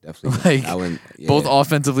 Definitely. Like, I wouldn't, yeah. both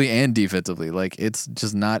offensively and defensively. Like, it's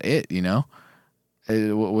just not it, you know.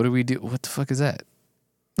 What do we do? What the fuck is that?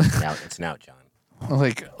 It's now, John.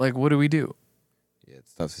 Like, what do we do? Yeah,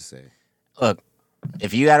 it's tough to say. Look,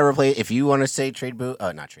 if you got to replace, if you want to say trade Boone,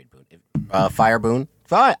 not trade Boone, fire Boone,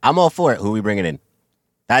 fine. I'm all for it. Who are we bringing in?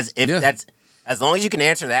 That's as long as you can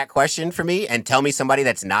answer that question for me and tell me somebody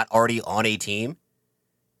that's not already on a team.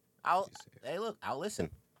 I'll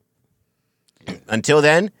listen. Until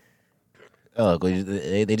then,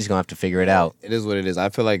 they just gonna have to figure it out. It is what it is. I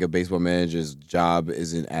feel like a baseball manager's job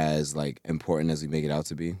isn't as like important as we make it out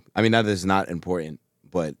to be. I mean, not that it's not important,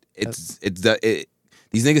 but these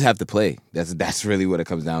niggas have to play. That's really what it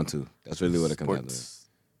comes down to. That's really what it comes down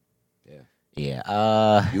to.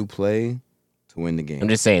 Yeah. You play to win the game. I'm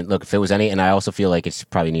just saying. Look, if it was any, and I also feel like it's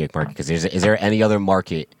probably New York market because is there any other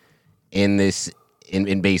market in this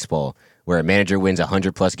in baseball where a manager wins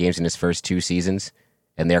 100+ games in his first 2 seasons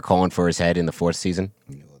and they're calling for his head in the 4th season?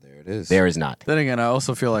 Well, there it is. There is not. Then again, I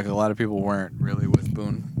also feel like a lot of people weren't really with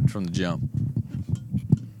Boone from the jump.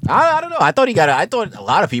 I don't know. I thought a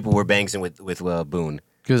lot of people were banksing with Boone.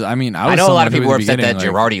 Because I mean, I know a lot of people were upset that like,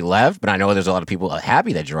 Girardi left, but I know there's a lot of people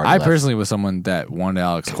happy that Girardi left. I personally was someone that wanted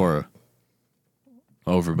Alex Cora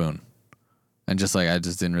over Boone. And just like I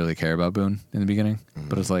just didn't really care about Boone in the beginning.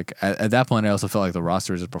 But it's like at that point I also felt like the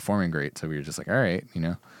roster was just performing great. So we were just like, all right, you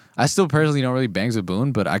know. I still personally don't really bangs with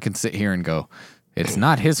Boone, but I can sit here and go, it's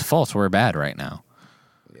not his fault we're bad right now.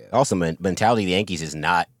 Yeah. Also, mentality of the Yankees is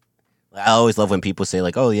not. I always love when people say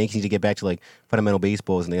like, "Oh, the Yankees need to get back to like fundamental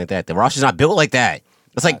baseball and things like that." The roster's not built like that.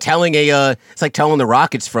 It's like telling the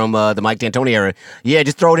Rockets from the Mike D'Antoni era, "Yeah,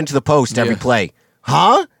 just throw it into the post every play."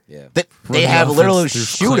 Huh? Yeah. They have literal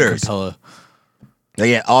shooters.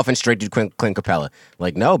 Yeah, offense straight to Clint Capella.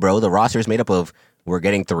 Like, no, bro, the roster is made up of we're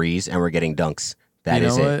getting threes and we're getting dunks. That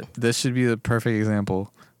is it. This should be the perfect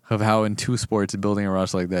example of how in 2 sports building a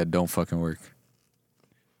roster like that don't fucking work.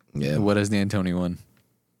 Yeah. What has D'Antoni won?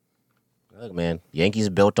 Look, man, Yankees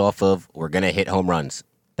built off of we're gonna hit home runs.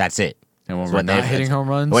 That's it. And when we're not hitting home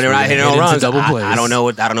runs, when they're not hitting home runs, double plays. I don't know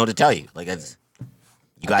what to tell you. Like,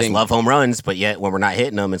 you guys love home runs, but yet when we're not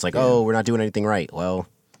hitting them, it's like, oh, we're not doing anything right. Well,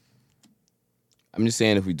 I'm just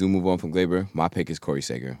saying, if we do move on from Gleyber, my pick is Corey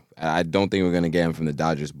Seager. I don't think we're gonna get him from the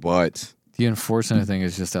Dodgers, but the unfortunate thing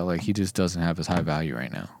is just that like he just doesn't have his high value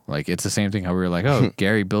right now. Like it's the same thing how we were like, oh,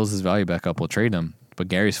 Gary builds his value back up, we'll trade him, but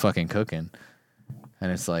Gary's fucking cooking,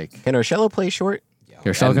 and it's like, can Urshela play short?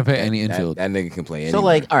 Urshela can play any infield. That nigga can play. So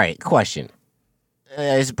like, all right, question.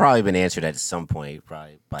 It's probably been answered at some point,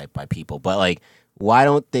 probably by people, but like, why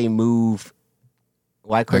don't they move?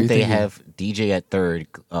 Why couldn't they have DJ at third?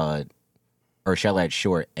 Urshela at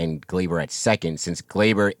short and Gleyber at second, since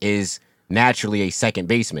Gleyber is naturally a second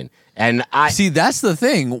baseman. And I see that's the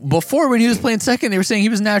thing. Before when he was playing second, they were saying he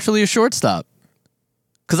was naturally a shortstop.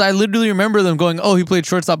 Because I literally remember them going, "Oh, he played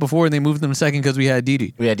shortstop before," and they moved him to second because we had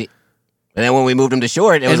Didi. And then when we moved him to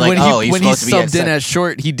short, it was like, he's when he supposed to be subbed in at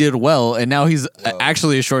short, he did well, and now he's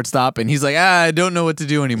actually a shortstop, and he's like, I don't know what to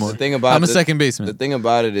do anymore. I'm a second baseman. The thing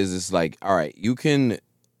about it is, it's like, all right, you can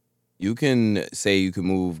say you can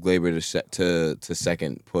move Gleyber to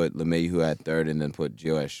second, put LeMahieu at third, and then put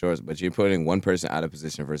Gio at short, but you're putting one person out of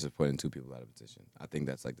position versus putting 2 people out of position. I think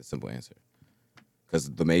that's like the simple answer. Because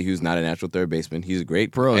LeMahieu's not a natural third baseman. He's a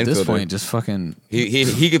great bro. At infielder. this point, just fucking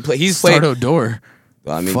he could play. He's start played Odor.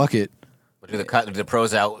 Well, I mean, fuck it. But do the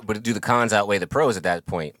pros out? But do the cons outweigh the pros at that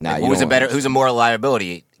point? Nah, Like, who's a more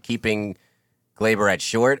liability? Keeping Gleyber at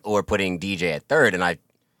short or putting DJ at third? And I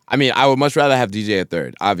mean, I would much rather have DJ at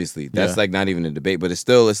third. Obviously, that's like not even a debate. But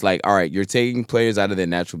it's like, all right, you're taking players out of their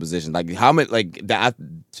natural position. Like how much? Like that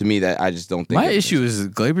to me, that I just don't think. My issue is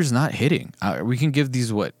Gleyber's not hitting. We can give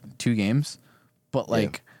these 2 games, but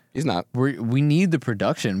like he's not. We need the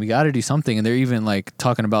production. We got to do something. And they're even like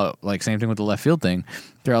talking about like same thing with the left field thing.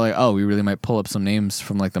 They're like, oh, we really might pull up some names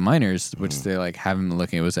from like the minors, which they like haven't been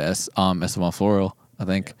looking. It was Esteban Floral, I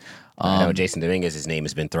think. I know Jason Dominguez, his name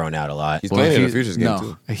has been thrown out a lot. He's playing in the Futures game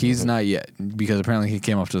too. No, he's not yet because apparently he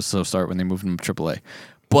came off to a slow start when they moved him to AAA.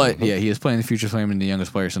 But yeah, he is playing the Futures, playing the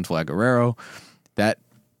youngest player since Vlad Guerrero. That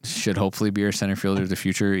should hopefully be our center fielder of the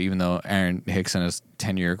future, even though Aaron Hicks on his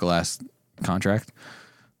 10-year glass contract.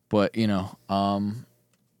 But you know,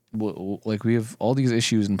 like we have all these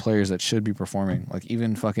issues and players that should be performing. Like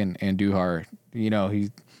even fucking Andujar, you know, he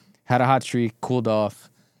had a hot streak, cooled off.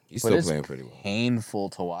 He's still playing pretty well. Painful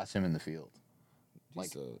to watch him in the field. He's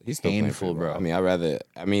still painful, playing bro. Well.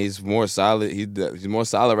 I mean, he's more solid. He's more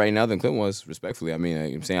solid right now than Clint was. Respectfully, I mean,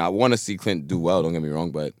 I'm saying I want to see Clint do well. Don't get me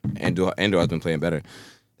wrong, but Andor has been playing better.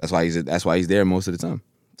 That's why he's there most of the time.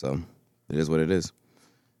 So it is what it is,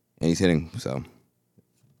 and he's hitting. So,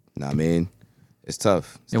 I mean, it's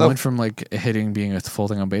tough. It went from like hitting being a full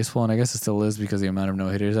thing on baseball, and I guess it still is because of the amount of no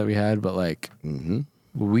hitters that we had. But like,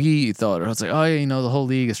 we thought, I was like, oh yeah, you know, the whole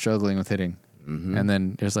league is struggling with hitting. And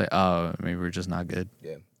then it's like, oh, maybe we're just not good.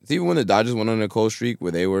 Yeah. It's even when the Dodgers went on a cold streak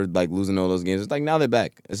where they were like losing all those games. It's like now they're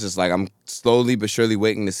back. It's just like I'm slowly but surely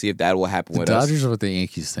waiting to see if that will happen The with us. Dodgers are what the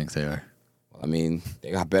Yankees think they are. I mean,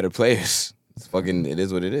 they got better players. It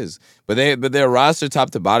is what it is. But their roster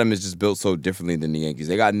top to bottom is just built so differently than the Yankees.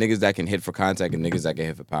 They got niggas that can hit for contact and niggas that can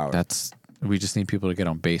hit for power. We just need people to get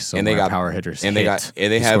on base so And they our got- power hitters and they hit.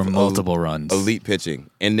 they score have multiple runs. elite pitching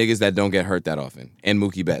and niggas that don't get hurt that often. And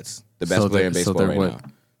Mookie Betts, the best So player in they're- so baseball they're right what-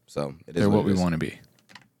 now. So it is They're what it we is. want to be.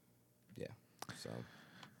 Yeah. So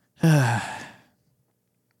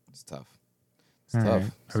it's tough. It's All tough.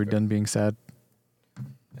 right. Are we done being sad? Yeah,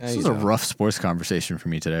 This you was a know. rough sports conversation for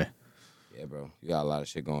me today. Yeah, bro. You got a lot of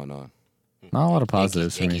shit going on. Not a lot of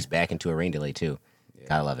positives for me. Yankees back into a rain delay too.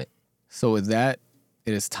 Gotta love it. So with that,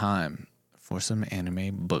 it is time for some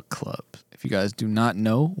anime book club. If you guys do not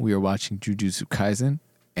know, we are watching Jujutsu Kaisen,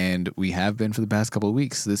 and we have been for the past couple of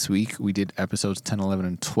weeks. This week, we did episodes 10, 11,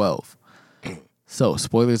 and 12. So,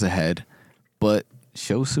 spoilers ahead, but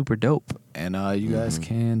show's super dope, and you guys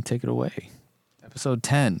can take it away. Episode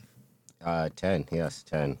 10. 10. Yes,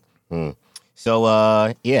 10. So,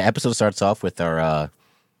 episode starts off with our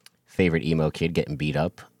favorite emo kid getting beat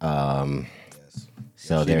up.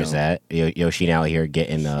 So there's that. Yoshino out here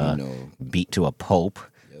getting beat to a pulp.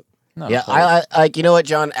 Not Yeah, a pulp. I like. You know what,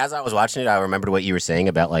 John? As I was watching it, I remembered what you were saying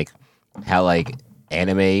about like how like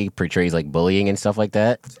anime portrays like bullying and stuff like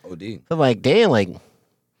that. It's OD. I'm like, damn, like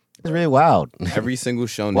it's really wild. Every single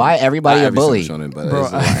shonen. Why everybody Not a every bully? single shonen, but Bro,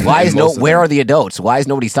 it's like- Why is most of where them. are the adults? Why is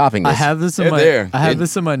nobody stopping this? I have this in They're my there. I have It-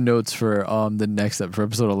 this in my notes for the next for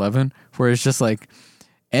episode 11, where it's just like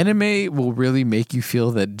anime will really make you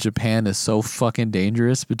feel that Japan is so fucking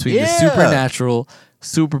dangerous between the Yeah. supernatural,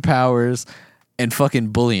 superpowers, and fucking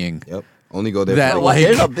bullying. Yep. Only go there. That, for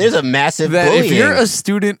Well, like- there's a massive That bullying. if you're a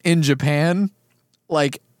student in Japan,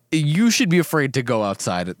 like you should be afraid to go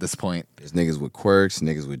outside at this point. There's niggas with quirks,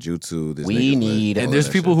 niggas with jutsu. There's We niggas with need- all And of there's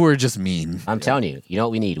that people shit. who are just mean. I'm telling you, you know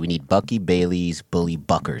what we need? We need Bucky Bailey's bully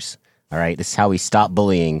buckers. All right, this is how we stop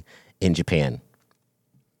bullying in Japan.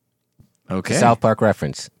 Okay. South Park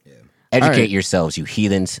reference. Educate All right. yourselves, you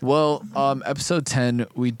heathens. Well, episode 10,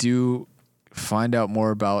 we do find out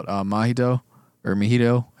more about Mahito, or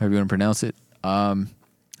Mihito, however you want to pronounce it.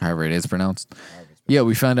 However it is pronounced. Yeah,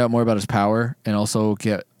 we find out more about his power and also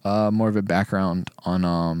get more of a background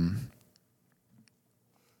on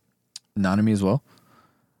Nanami as well.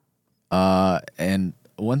 And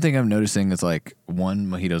one thing I'm noticing is like, one,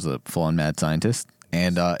 Mahito's a full-on mad scientist,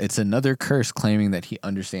 and it's another curse claiming that he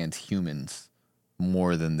understands humans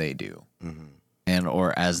more than they do, and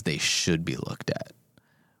or as they should be looked at.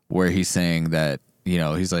 Where he's saying that, you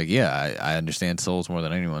know, he's like, yeah, I understand souls more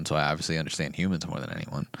than anyone, so I obviously understand humans more than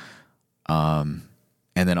anyone.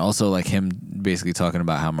 And then also like him basically talking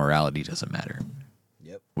about how morality doesn't matter.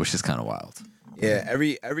 Yep. Which is kind of wild. Yeah,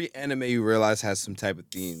 every anime you realize has some type of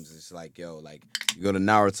themes. It's like, yo, like you go to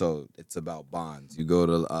Naruto, it's about bonds. You go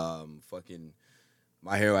to fucking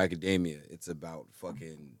My Hero Academia, it's about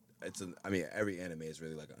fucking I mean, every anime is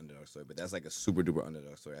really like an underdog story, but that's like a super duper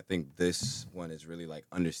underdog story. I think this one is really like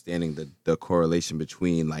understanding the correlation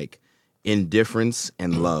between like indifference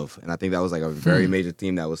and love. And I think that was like a very major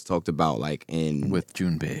theme that was talked about like in With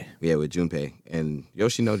Junpei. with Junpei and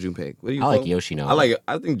Yoshino Junpei. What do you I like call? Yoshino. I like it.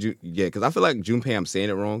 I think because I feel like Junpei, I'm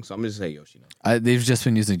saying it wrong, so I'm just say Yoshino. They've just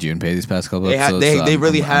been using Junpei these past couple They have- episodes. they- so they I'm-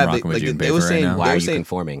 really I'm have- rocking with like, Junpei they were for right saying- now. Why They are were you saying-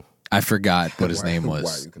 conforming? I forgot what his name Why are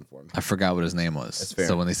was. you conforming? I forgot what his name was. That's fair.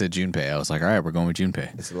 So when they said Junpei, I was like, all right, we're going with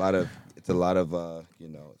Junpei. It's a lot of you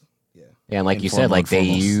know, yeah. Yeah, and like you Informal said, like they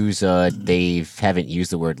informals. use they haven't used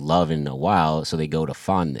the word love in a while, so they go to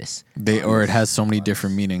fondness. Or it has so many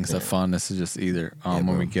different meanings that fondness is just either.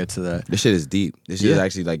 When we get to that, This shit is deep. This shit is Yeah.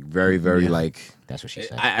 actually like very, very Yeah. like That's what she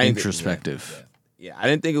said. I didn't think- introspective. Yeah, I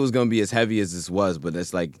didn't think it was gonna be as heavy as this was, but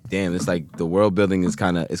it's like, damn, it's like the world building is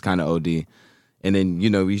kind of OD. And then, you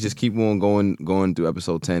know, we just keep on going through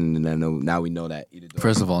episode 10, and then now we know that.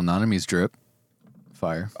 First of all, Nanami's drip,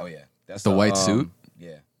 fire, oh yeah, that's the white suit,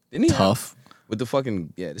 Yeah, didn't he tough. with the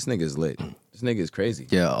fucking this nigga is lit. This nigga is crazy.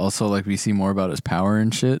 Yeah. Also, like we see more about his power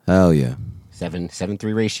and shit. Hell yeah.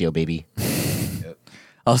 7-3 ratio, baby.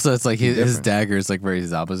 Also, it's like his different. dagger is like very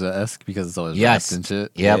Zabuza-esque because it's always Yes. wrapped and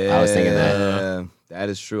shit. Yep, I was thinking that. Yeah, that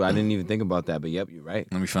is true. I didn't even think about that, but yep, you're right.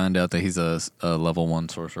 And we find out that he's a level 1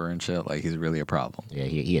 sorcerer and shit. Like he's really a problem. Yeah,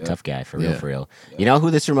 he a tough guy for real, Yeah. for real. You know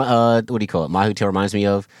who this what do you call it? Mahuto reminds me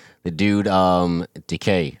of the dude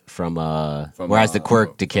Decay from whereas the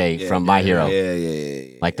quirk Decay from My Hero,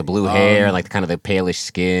 Yeah. like the blue hair, like kind of the palish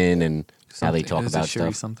skin, and how they Something. talk Is it about Shiri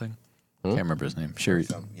stuff. something. Can't remember his name. Shiri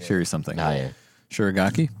something. Oh yeah,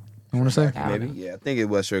 Shirigaki. I want to say. I don't Maybe. know. Yeah, I think it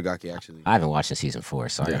was Shirogaki actually. I haven't watched the season 4,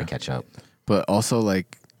 so I gotta catch up. But also,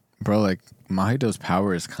 like, bro, like Mahito's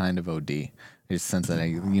power is kind of OD. It's sense that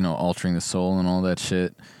altering the soul and all that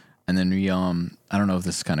shit. And then we I don't know if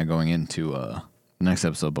this is kind of going into the next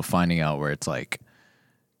episode, but finding out where it's like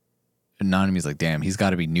Nanami's like, damn, he's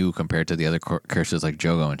got to be new compared to the other curses like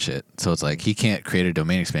Jogo and shit. So it's like he can't create a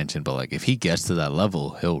domain expansion, but like if he gets to that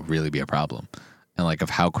level, he'll really be a problem. And like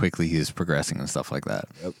of how quickly he's progressing and stuff like that.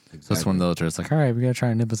 Yep, exactly. So it's one of those where it's like, all right, we gotta try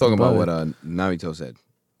and nip it. Talking about what what Namito said.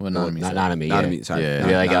 Nanami said. Not me. Nanami, sorry. Yeah.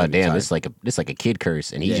 You're like, oh Nanami, damn, sorry. this is like a kid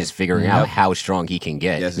curse, and he's Yeah. just figuring out how strong he can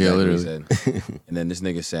get. Yes, Yeah, exactly what he said. And then this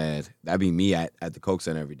nigga said, that'd be me at the Coke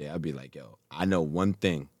Center every day. I'd be like, yo, I know one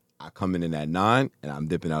thing. I come in at 9 and I'm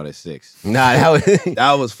dipping out at 6. Nah, that was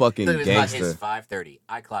That was fucking It's gangster. 5:30.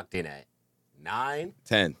 I clocked in at 9.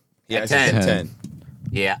 10. At I said 10. 10.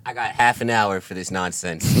 Yeah, I got half an hour for this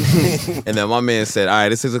nonsense. And then my man said, all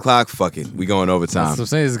right, it's 6 o'clock. Fuck it. We going overtime. That's what I'm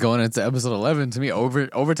saying. Is going into episode 11. To me,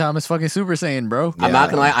 overtime is fucking Super Saiyan, bro. I'm not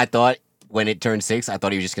gonna lie. I thought when it turned 6, I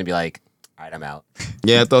thought he was just gonna be like, "All right, I'm out.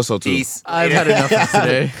 Yeah, I thought so too. Peace." I've had enough of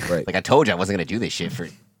today. Right. Like I told you, I wasn't gonna do this shit for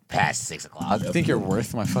past 6 o'clock. You think you're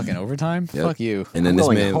worth my fucking overtime? Yep. Fuck you. And then I'm this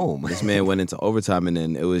going man, home. this man went into overtime, and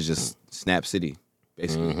then it was just Snap City.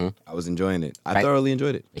 Basically, I was enjoying it. I Right. thoroughly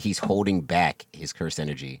enjoyed it. He's holding back his cursed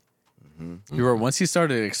energy. You were once he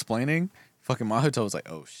started explaining, fucking Mahito was like,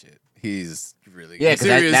 "Oh shit, he's really Yeah,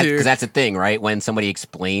 serious here." because that's the thing, right? When somebody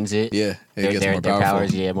explains it, Yeah, it their, gets their, more their powerful.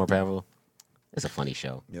 powers, more powerful. It's a funny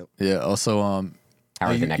show. Yeah. Also,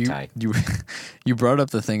 Power of the you- necktie. You brought up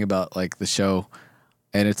the thing about like the show,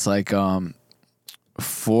 and it's like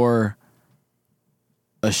for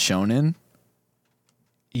a shonen,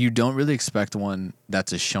 you don't really expect one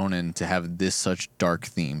that's a shonen to have this such dark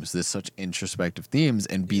themes, this such introspective themes,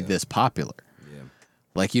 and be this popular. Yeah.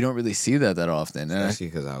 Like you don't really see that often. And Especially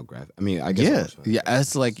because how graphic. I mean, I guess. yeah, it was- yeah.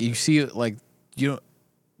 As like you see, it like you don't,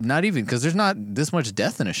 not even because there's not this much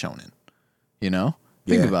death in a shonen. You know,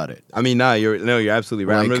 think Yeah. about it. I mean, you're absolutely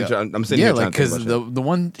right. I'm Like, really trying. I'm sitting here trying to think because about the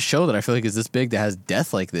one show that I feel like is this big that has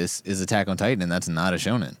death like this is Attack on Titan, and that's not a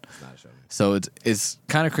shonen. It's not a show. So it's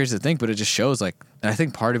kind of crazy to think, but it just shows like, and I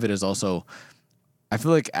think part of it is also, I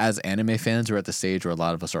feel like as anime fans, we're at the stage where a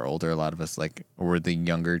lot of us are older, a lot of us like we're the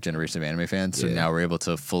younger generation of anime fans, so Yeah. now we're able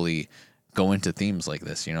to fully go into themes like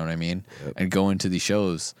this. You know what I mean? And go into these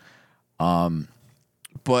shows.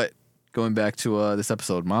 But going back to this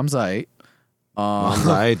episode, Mom's Aight. I'm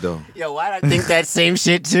alright though. Yo, why did I think that same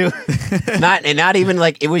shit too? not even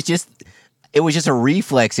like it was just a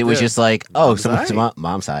reflex. It was Yeah. just like, oh, Mom's someone's aight.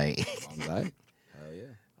 mom's high. I'm alright.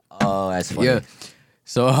 Oh, that's funny. Yeah.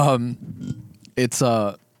 So it's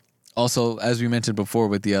also as we mentioned before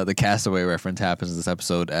with the Castaway reference happens in this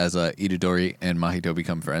episode as Itadori and Mahito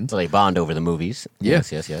become friends. So they bond over the movies. Yeah.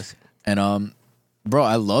 Yes. And bro,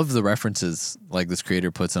 I love the references like this creator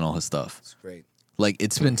puts in all his stuff. It's great. Like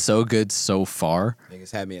it's been so good so far.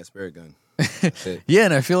 Niggas had me at Spirit Gun. That's it. Yeah,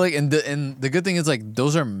 and I feel like and the good thing is like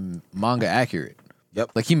those are manga accurate.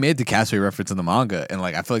 Yep. Like he made the Castaway reference in the manga, and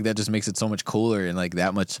like I feel like that just makes it so much cooler and like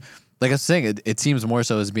that much. Like I was saying, it seems more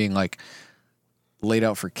so as being like laid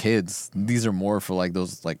out for kids. These are more for like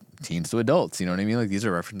those like teens to adults. You know what I mean? Like these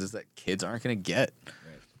are references that kids aren't gonna get.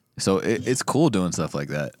 So it's cool doing stuff like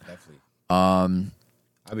that. Definitely.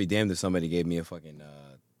 I'd be damned if somebody gave me a fucking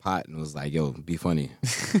pot and was like, "Yo, be funny."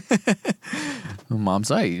 Mom's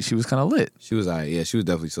Aight, she was kind of lit. She was alright. Yeah, she was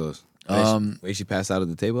definitely sauce. Way she passed out at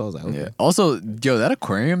the table, I was like, okay. Yeah. Also, yo, that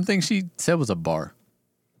aquarium thing she said was a bar.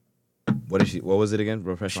 What was it again?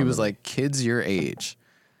 Refresh She my was memory. like, kids your age,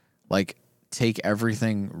 like take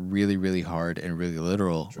everything really, really hard and really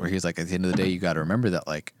literal. Where he's like, at the end of the day, you got to remember that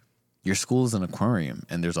like your school is an aquarium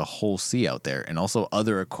and there's a whole sea out there and also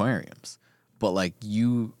other aquariums. But like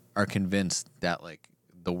you are convinced that like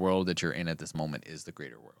the world that you're in at this moment is the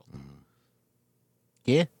greater world.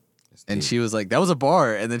 Yeah. And she was like, that was a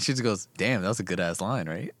bar. And then she just goes, damn, that was a good ass line,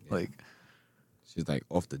 right? Like, She's like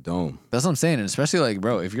off the dome. that's what I'm saying. And especially like,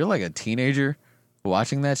 bro, if you're like a teenager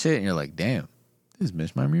watching that shit and you're like, damn, this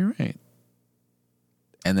bitch might be right.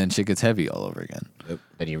 And then shit gets heavy all over again.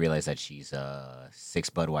 Then you realize that she's 6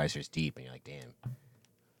 Budweisers deep, and you're like, damn,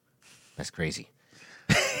 that's crazy.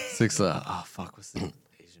 6, oh, fuck, what's the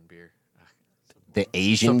Asian beer? The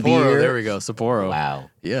Asian Sapporo, beer. there we go. Sapporo. Wow.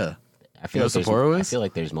 Yeah. I feel You know like there's, Sapporo I is? feel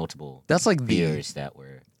like there's multiple That's like the, beers that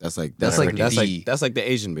were. That's like That's like the- that's like the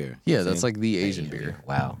Asian beer. yeah, that's like the Asian beer.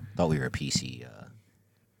 Wow. Thought we were a PC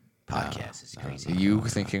podcast. It's crazy. You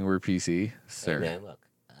thinking we're PC? Hey, Sir. man, look.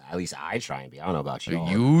 At least I try and be. I don't know about you. all.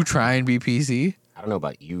 You try and be PC? I don't know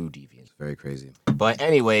about you, Deviant. very crazy. But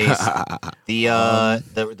anyways,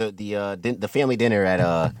 the family dinner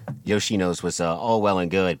at Yoshino's was all well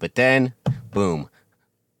and good, but then boom,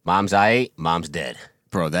 mom's aight, mom's dead.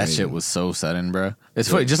 Bro, that shit was so sudden, bro. It's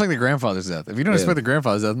funny, just like the grandfather's death. If you don't expect the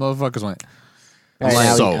grandfather's death, motherfuckers went.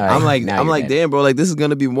 I'm like, damn, bro. Like, this is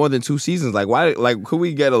gonna be more than 2 seasons. Like, why? Like, could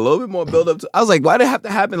we get a little bit more build up? I was like, why did it have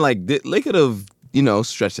to happen? Like, they could have,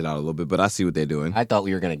 stretched it out a little bit. But I see what they're doing. I thought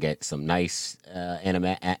we were gonna get some nice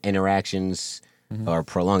interactions or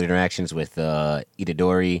prolonged interactions with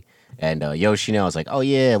Itadori and Yoshino. I was like, oh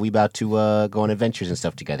yeah, we about to go on adventures and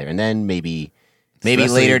stuff together, and then maybe Especially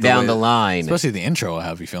later the down way- the line. Especially the intro will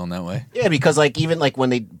have you feeling that way. Yeah, because like even like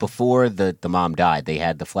when before the mom died, they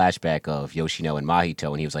had the flashback of Yoshino and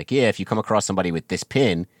Mahito, and he was like, yeah, if you come across somebody with this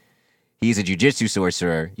pin, he's a jujitsu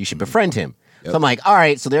sorcerer, you should befriend him. So I'm like, all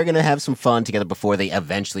right, so they're gonna have some fun together before they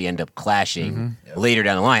eventually end up clashing later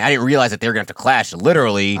down the line. I didn't realize that they were gonna have to clash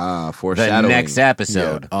literally the Foreshadowing. next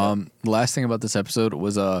episode. The last thing about this episode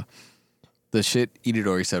was the shit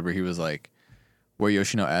Itadori said where he was like, where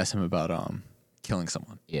Yoshino asked him about killing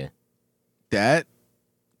someone. Yeah. That,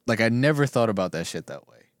 like, I never thought about that shit that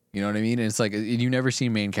way. You know what I mean? And it's like, you never see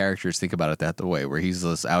main characters think about it that the way, where he's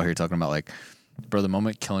just out here talking about, like, bro, the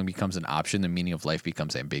moment killing becomes an option, the meaning of life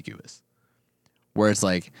becomes ambiguous. Where it's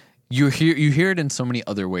like, you hear it in so many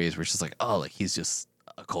other ways where it's just like, oh, like, he's just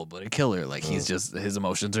a cold-blooded killer. Like, he's just, his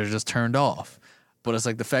emotions are just turned off. But it's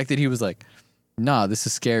like the fact that he was like, nah, this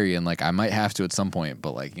is scary, and like I might have to at some point,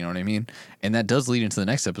 but like, you know what I mean? And that does lead into the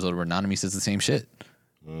next episode where Nanami says the same shit.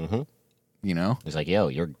 Mm-hmm. You know? It's like, yo,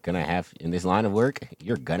 you're gonna have in this line of work,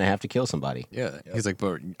 you're gonna have to kill somebody. Yeah. He's like,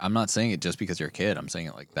 but I'm not saying it just because you're a kid. I'm saying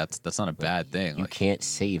it like that's not a bad thing. You Like, can't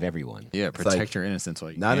save everyone. yeah, protect like, your innocence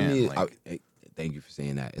while you Not to can. me. Like, Thank you for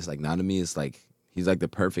saying that. It's like not to me. It's like he's like the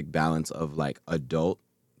perfect balance of like adult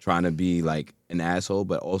trying to be like an asshole,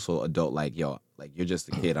 but also adult like yo, like you're just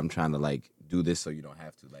a kid. I'm trying to like do this so you don't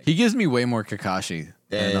have to like. he gives me way more Kakashi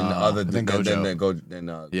Than other than than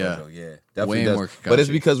Gojo. yeah. Yeah. Gojo, yeah, definitely Way does. more But it's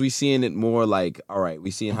Kakashi. because we seeing it more like, all right,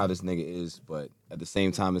 we seeing how this nigga is, but at the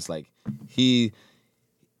same time, it's like he,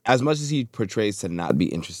 as much as he portrays to not be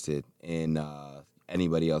interested in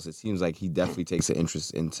anybody else, it seems like he definitely takes an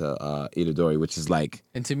interest into Itadori, which is like,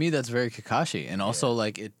 And to me, that's very Kakashi, and also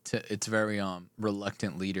like it's very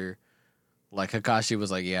reluctant leader. Like Kakashi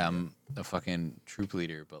was like, yeah, I'm a fucking troop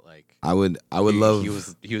leader, but like I would love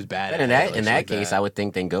he was bad. But in that case, I would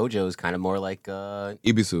think then Gojo is kind of more like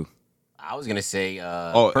Ibisu. I was gonna say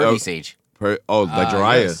Oh, Pervy Sage. Like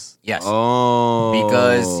Jiraiya. Yes. Oh,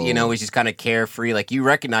 Because he's just kind of carefree. Like you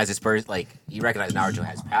recognize this person, like you recognize Naruto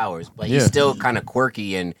has powers, but he's Yeah. still kind of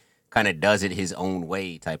quirky and kind of does it his own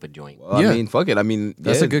way type of joint. Well, Yeah. I mean, fuck it. I mean,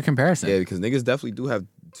 That's yeah, a good comparison. Yeah, because niggas definitely do have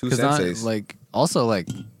two Because senseis. like also like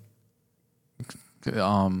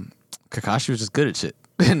Kakashi was just good at shit.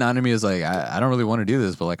 And Nanami was like, I don't really want to do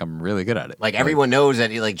this, but like I'm really good at it. Like everyone knows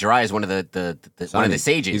that like Jiraiya is one of the one of the Sanin.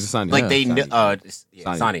 sages. He's a Sanin. Like Yeah. they know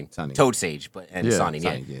Sanin. Sanin, Toad Sage, but and Yeah. Sanin, yeah.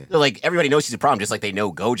 Sanin, yeah. So, like everybody knows he's a problem, just like they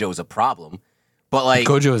know Gojo's a problem. But like,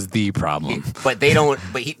 Gojo is the problem. but they don't.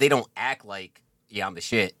 But they don't act like I'm the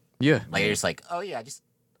shit. Yeah. Like they're just like, oh yeah,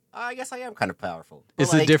 I guess I am kind of powerful. But,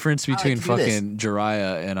 It's like, the difference I like between to do this. fucking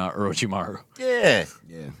Jiraiya and Orochimaru. Yeah.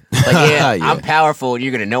 yeah. Like yeah, Yeah. I'm powerful. And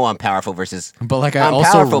you're gonna know I'm powerful. Versus But like I I'm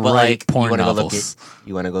also powerful, but write like porn you wanna novels.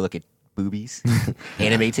 go look at boobies,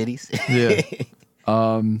 anime titties. Yeah.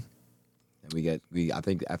 And I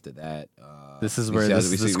think after that, This is we where see- this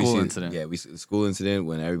we is the see- we school see- incident. Yeah, we see the school incident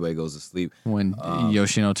when everybody goes to sleep. When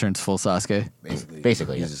Yoshino turns full Sasuke.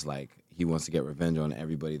 Basically, he's yeah. just like he wants to get revenge on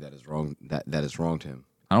everybody that is wrong that has wronged him.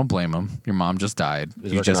 I don't blame him. Your mom just died. He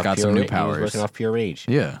was You working just off got pure some new ra- He was powers. working off pure rage.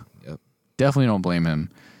 Yeah. Yep. Definitely don't blame him.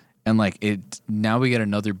 And like it now we get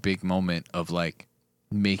another big moment of like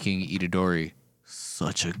making Itadori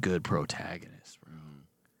such a good protagonist, bro.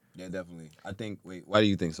 Yeah, definitely. I think. Wait, why do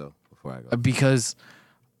you think so? Before I go, Because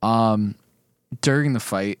during the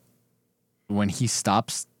fight when he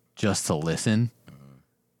stops just to listen,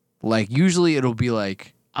 like usually it'll be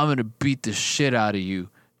like, I'm gonna beat the shit out of you,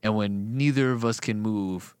 and when neither of us can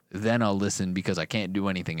move, then I'll listen because I can't do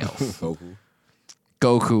anything else.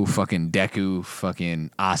 Goku, fucking Deku, fucking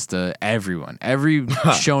Asta, everyone. Every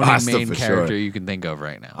shonen Asta main for character sure. you can think of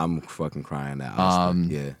right now. I'm fucking crying now.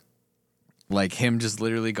 Yeah. Like him just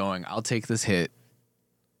literally going, I'll take this hit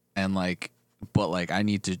and like, but like I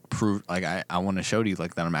need to prove, like I want to show you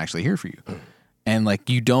like that I'm actually here for you. And like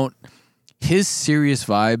you don't, his serious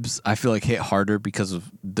vibes I feel like hit harder because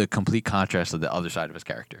of the complete contrast of the other side of his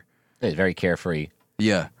character. He's very carefree,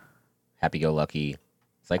 Yeah. happy-go-lucky.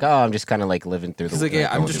 It's like, oh, I'm just kind of like living through the. He's like, yeah,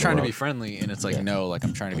 I'm going just through trying the to be world. friendly. And it's like, no, like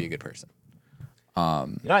I'm trying to be a good person. You know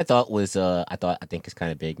what I thought was I think it's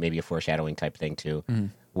kind of big, maybe a foreshadowing type thing too.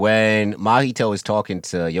 When Mahito was talking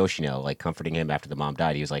to Yoshino, like comforting him after the mom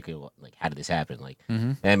died, he was like, how did this happen? Like,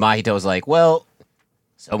 and Mahito was like, well,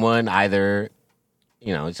 someone either,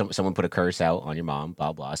 someone put a curse out on your mom,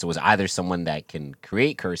 blah blah. So it was either someone that can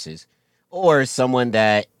create curses, or someone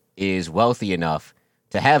that is wealthy enough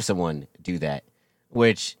to have someone do that,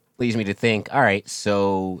 which leads me to think, all right,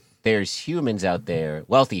 so there's humans out there,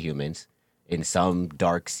 wealthy humans, in some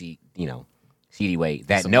dark, seedy way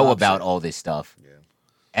that know about all this stuff,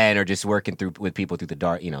 and are just working with people through the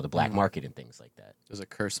dark, the black market and things like that. There's a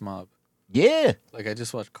curse mob. Yeah. Like I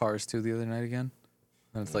just watched Cars 2 the other night again,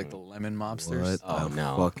 and it's like the lemon mobsters. What Oh, the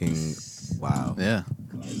no. fucking wow. Yeah.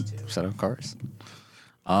 Shout out Cars.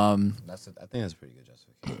 I think that's a pretty good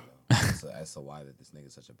justification. As to why that this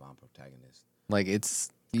nigga's such a bomb protagonist. Like it's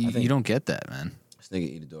you don't get that, man. This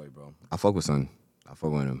nigga Itadori, bro. I fuck with son. I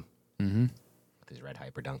fuck with him. With his red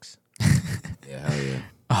hyper dunks. Yeah, hell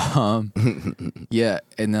yeah. Yeah,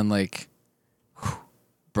 and then like,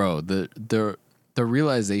 bro, the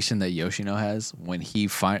realization that Yoshino has when it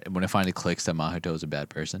finally clicks that Mahito is a bad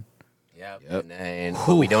person. Yep.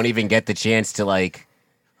 But we don't even get the chance to like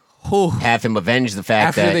have him avenge the fact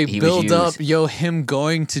After that they he build was up, used. him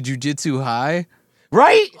going to Jujutsu High.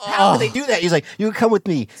 Right? How would they do that? He's like, you can come with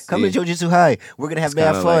me. Come to Jujutsu High. We're gonna have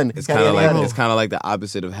mad fun. It's kind of like the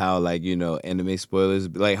opposite of how anime spoilers,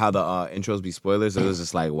 like how the intros be spoilers. It was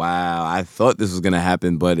just like, wow, I thought this was gonna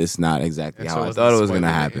happen, but it's not exactly how I thought it was gonna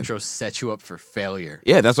happen. Intro set you up for failure.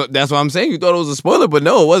 Yeah, that's what I'm saying. You thought it was a spoiler, but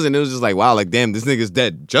no, it wasn't. It was just like, wow, like damn, this nigga's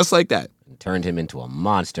dead, just like that. Turned him into a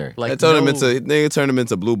monster. Like Nigga turned him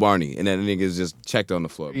into Blue Barney, and then nigga's just checked on the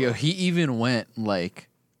floor. Bro. Yo, he even went like.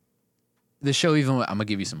 The show even went, I'm gonna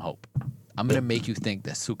give you some hope. I'm gonna make you think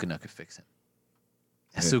that Sukuna could fix him.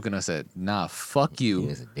 And Sukuna said, nah, fuck He you.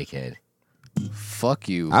 is a dickhead. Fuck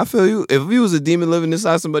you. I feel you. If he was a demon living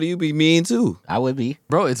inside somebody, you'd be mean too. I would be.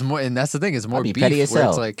 Bro, it's more, and that's the thing, it's more I'd be beef petty as where hell.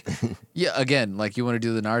 it's like, yeah, again, like you want to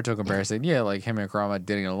do the Naruto comparison, yeah, like him and Kurama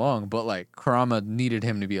didn't get along, but like Kurama needed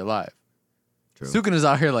him to be alive. True. Sukuna's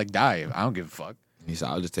out here like, die, I don't give a fuck. He said,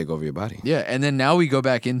 I'll just take over your body. Yeah, and then now we go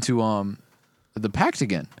back into the pact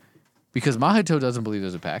again. Because Mahito doesn't believe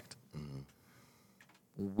there's a pact.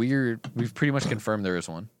 We've pretty much confirmed there is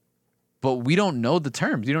one. But we don't know the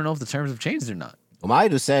terms. You don't know if the terms have changed or not. Well,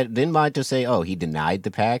 didn't Mahito say, oh, he denied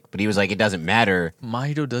the pact? But he was like, it doesn't matter.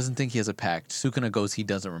 Mahito doesn't think he has a pact. Sukuna goes, he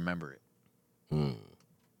doesn't remember it.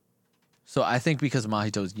 So I think because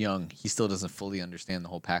Mahito's young, he still doesn't fully understand the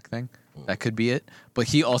whole pact thing. That could be it. But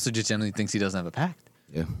he also just generally thinks he doesn't have a pact.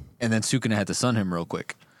 Yeah. And then Sukuna had to sun him real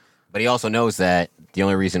quick. But he also knows that the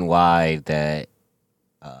only reason why that,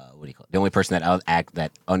 the only person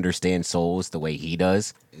that understands souls the way he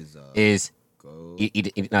does is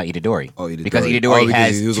not Itadori. Oh, Itadori. Because Itadori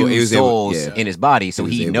has he was two able- souls yeah. in his body, so He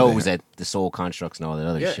was he able to knows have- that the soul constructs and all that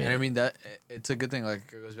other Yeah, shit. and I mean that it's a good thing. Like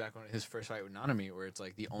it goes back on his first fight with Nanami, where it's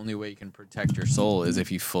like the only way you can protect your soul is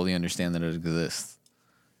if you fully understand that it exists.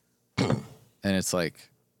 And it's like,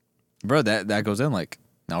 bro, that goes in like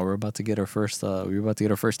now we're about to get our first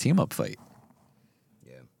team up fight.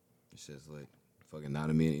 Yeah. It's just like fucking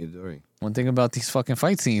Nanami and Itadori. One thing about these fucking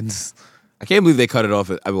fight scenes, I can't believe they cut it off.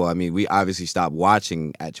 Well, I mean, we obviously stopped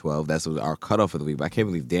watching at 12. That's our cutoff of the week. But I can't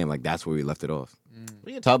believe, damn, like that's where we left it off.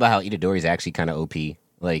 We can talk about how Itadori's actually kind of OP,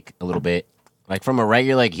 like a little bit. Like from a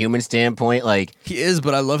regular like human standpoint, like he is,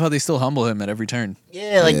 but I love how they still humble him at every turn.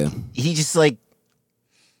 yeah, like Yeah. he just like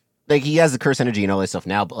he has the curse energy and all that stuff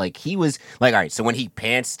now, but like he was like, all right, so when he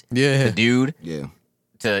pantsed Yeah. the dude Yeah.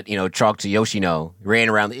 to talk to Yoshino, ran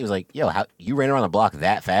around, he was like, yo, how you ran around the block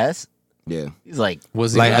that fast? Yeah. He's like,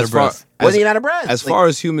 Was he Like, out as of far- breath? was he out of breath? As Like, far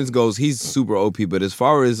as humans goes, he's super OP. But as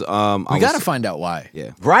far as We gotta find out why.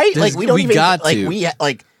 yeah. right? There's- Like we don't we even got like to. we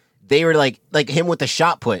like they were like him with the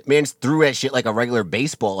shot put. Man threw at shit like a regular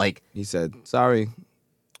baseball. Like He said, "Sorry."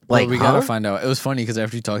 Like like we huh? gotta find out. It was funny because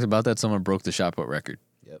after you talked about that, someone broke the shot put record.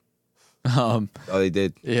 Yep. Um. Oh, they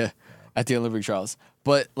did. Yeah, at the Olympic trials.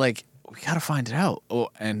 But like, we gotta find it out. Oh,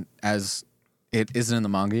 and as it isn't in the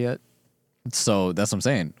manga yet, so that's what I'm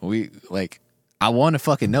saying. I want to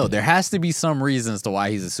fucking know. There has to be some reason as to why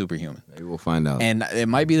he's a superhuman, Maybe we'll find out. and it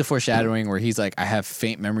might be the foreshadowing where he's like, I have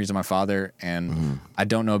faint memories of my father, and I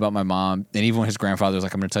don't know about my mom. And even when his grandfather was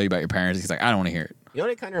like, I'm gonna tell you about your parents, he's like, I don't want to hear it. You know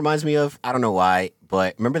what it kind of reminds me of? I don't know why,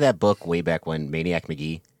 but remember that book way back when, Maniac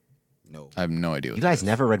McGee? no. I have no idea. What You that guys is.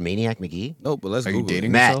 never read Maniac McGee? No, but let's Are you Google dating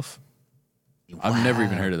it. Matt. yourself? I've never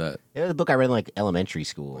even heard of that. It was a book I read in like elementary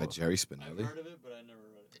school. By Jerry Spinelli.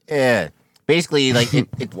 Yeah. Basically, like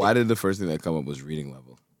it Why did the first thing that come up was reading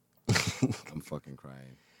level? I'm fucking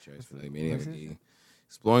crying. Jerry Spinelli, Maniac McGee.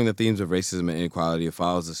 Exploring the themes of racism and inequality, it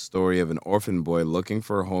follows the story of an orphan boy looking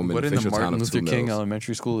for a home in What the in the fictional town Martin of Luther Two King Mills.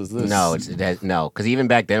 Elementary School is this? No, no, because even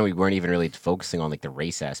back then we weren't even really focusing on like the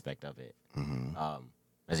race aspect of it.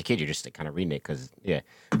 As a kid, you're just kind of reading it because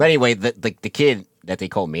But anyway, the kid that they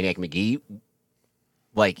call Maniac McGee,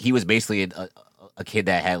 like he was basically a kid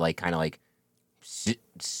that had like kind of like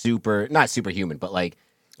super not superhuman, but like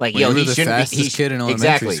Well, yo, you were he the shouldn't be. fastest kid in elementary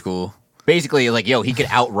exactly. school. Basically, like yo, he could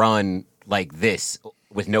outrun like this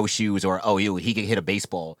with no shoes, or he could hit a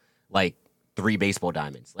baseball like 3 baseball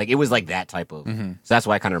diamonds. Like it was like that type of. So that's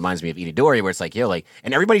why it kind of reminds me of Itadori, where it's like like,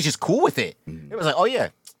 and everybody's just cool with it. It was like, oh yeah,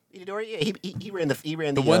 Itadori, yeah, he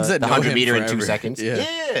ran the ones that the know 100 him meter in 2 forever. seconds.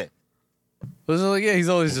 Yeah. Those are like, he's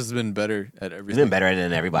always just been better at He's everything. been better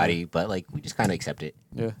than everybody, but like we just kind of accept it.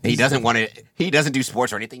 Yeah. He doesn't want to. He doesn't do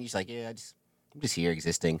sports or anything. He's like, I'm just here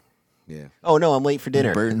existing. Yeah. Oh no, I'm late for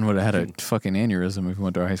dinner. Burton would have had a fucking aneurysm if he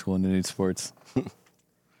went to our high school and didn't need sports.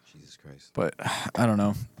 Jesus Christ. But I don't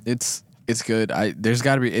know. It's good. There's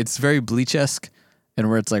got to be. It's very Bleach-esque, and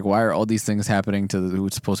where it's like, why are all these things happening to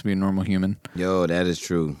who's supposed to be a normal human? Yo, that is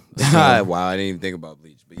true. Wow, I didn't even think about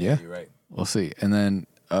Bleach, but yeah, Yeah. you're right. We'll see. And then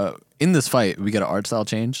in this fight, we get an art style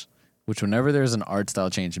change, which whenever there's an art style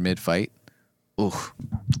change mid-fight, oof.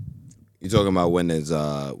 You talking about when there's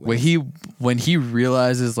When he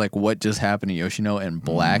realizes like what just happened to Yoshino and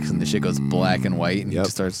blacks and the shit goes black and white and he Yep.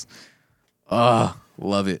 just starts,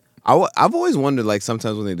 love it. I've always wondered, like,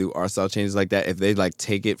 sometimes when they do art style changes like that, if they like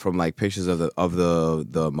take it from like pictures of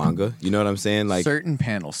the manga. You know what I'm saying? Like, Certain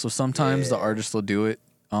panels. So sometimes the artist will do it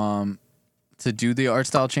to do the art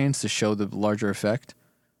style change to show the larger effect.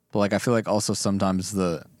 But like I feel like also sometimes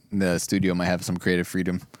the studio might have some creative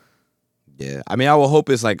freedom. yeah. I mean, I will hope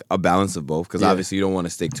it's like a balance of both, because Yeah. obviously you don't want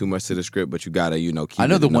to stick too much to the script, but you gotta keep. I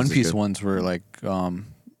know it the enough One to Piece script. ones were like I'm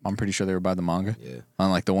pretty sure they were by the manga. Yeah.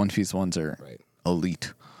 Unlike the One Piece ones are Right.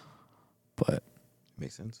 elite. But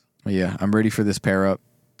Makes sense. yeah, I'm ready for this pair up.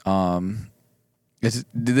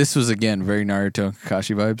 This was again very Naruto and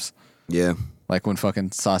Kakashi vibes. Yeah. Like when fucking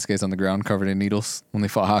Sasuke's on the ground covered in needles when they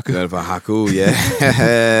fought Haku. Good for Haku.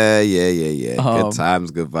 Yeah. yeah. Good times,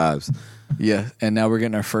 good vibes. Yeah, and now we're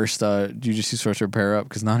getting our first Jujutsu Sorcerer pair up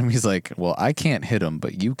because Nanami's like, well, I can't hit him,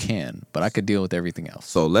 but you can. But I could deal with everything else.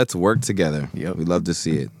 So let's work together. Yep. We love to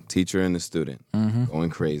see it. Teacher and the student going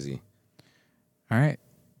crazy. All right.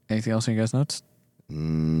 Anything else in you guys' notes?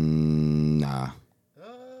 Nah.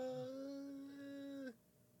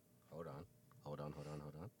 Hold on.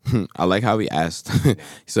 I like how he asked.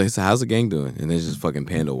 So he said, "How's the gang doing?" And there's just fucking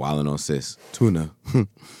Panda wilding on sis. Tuna.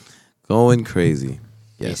 Going crazy.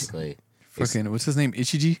 Yes. Basically, Fucking, what's his name?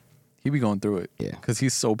 Ichiji? He be going through it. Yeah. Because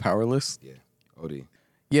he's so powerless. Yeah. OD.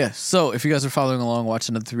 Yeah, so if you guys are following along, watch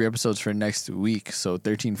another 3 episodes for next week. So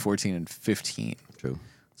 13, 14, and 15. True.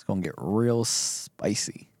 It's going to get real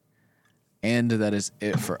spicy. And that is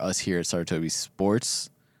it for us here at Saratobi Sports.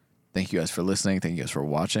 Thank you guys for listening. Thank you guys for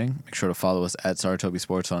watching. Make sure to follow us at Saratobi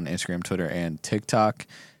Sports on Instagram, Twitter, and TikTok.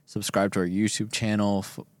 Subscribe to our YouTube channel.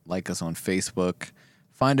 Like us on Facebook.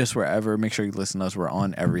 Find us wherever. Make sure you listen to us. We're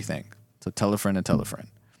on everything. So tell a friend and tell a friend.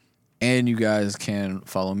 And you guys can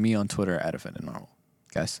follow me on Twitter at OffendedNormal.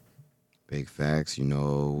 Guys. Big facts. You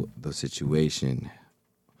know the situation.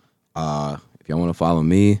 If y'all want to follow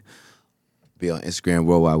me, be on Instagram,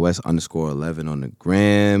 worldwidewest_11 on the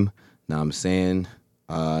gram. Now I'm saying,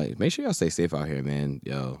 make sure y'all stay safe out here, man.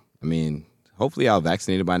 Yo, I mean, hopefully y'all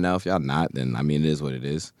vaccinated by now. If y'all not, then I mean, it is what it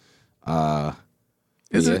is.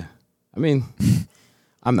 Is it? I mean,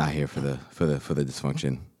 I'm not here for the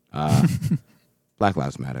dysfunction. Black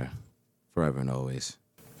Lives Matter, forever and always.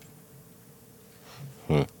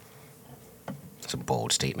 it's a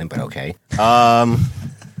bold statement, but okay.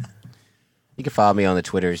 You can follow me on the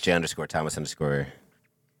Twitters,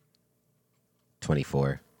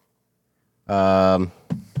 J_Thomas_24. I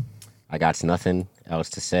got nothing else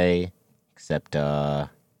to say except nematodes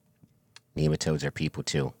are people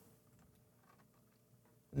too.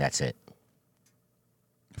 And that's it.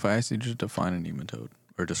 If I asked you to define a nematode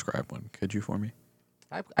or describe one, could you for me?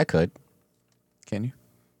 I could. Can you?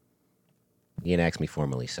 You didn't ask me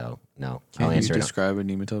formally, so no. Can I'll you answer it. describe a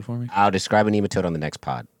nematode for me? I'll describe a nematode on the next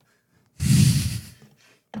pod.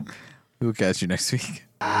 We'll catch you next week.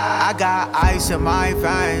 I got ice in my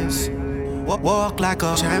veins. Walk like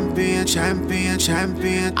a champion, champion,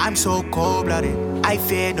 champion. I'm so cold-blooded, I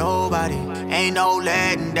fear nobody. Ain't no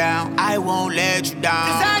letting down, I won't let you down.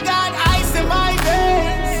 'Cause I got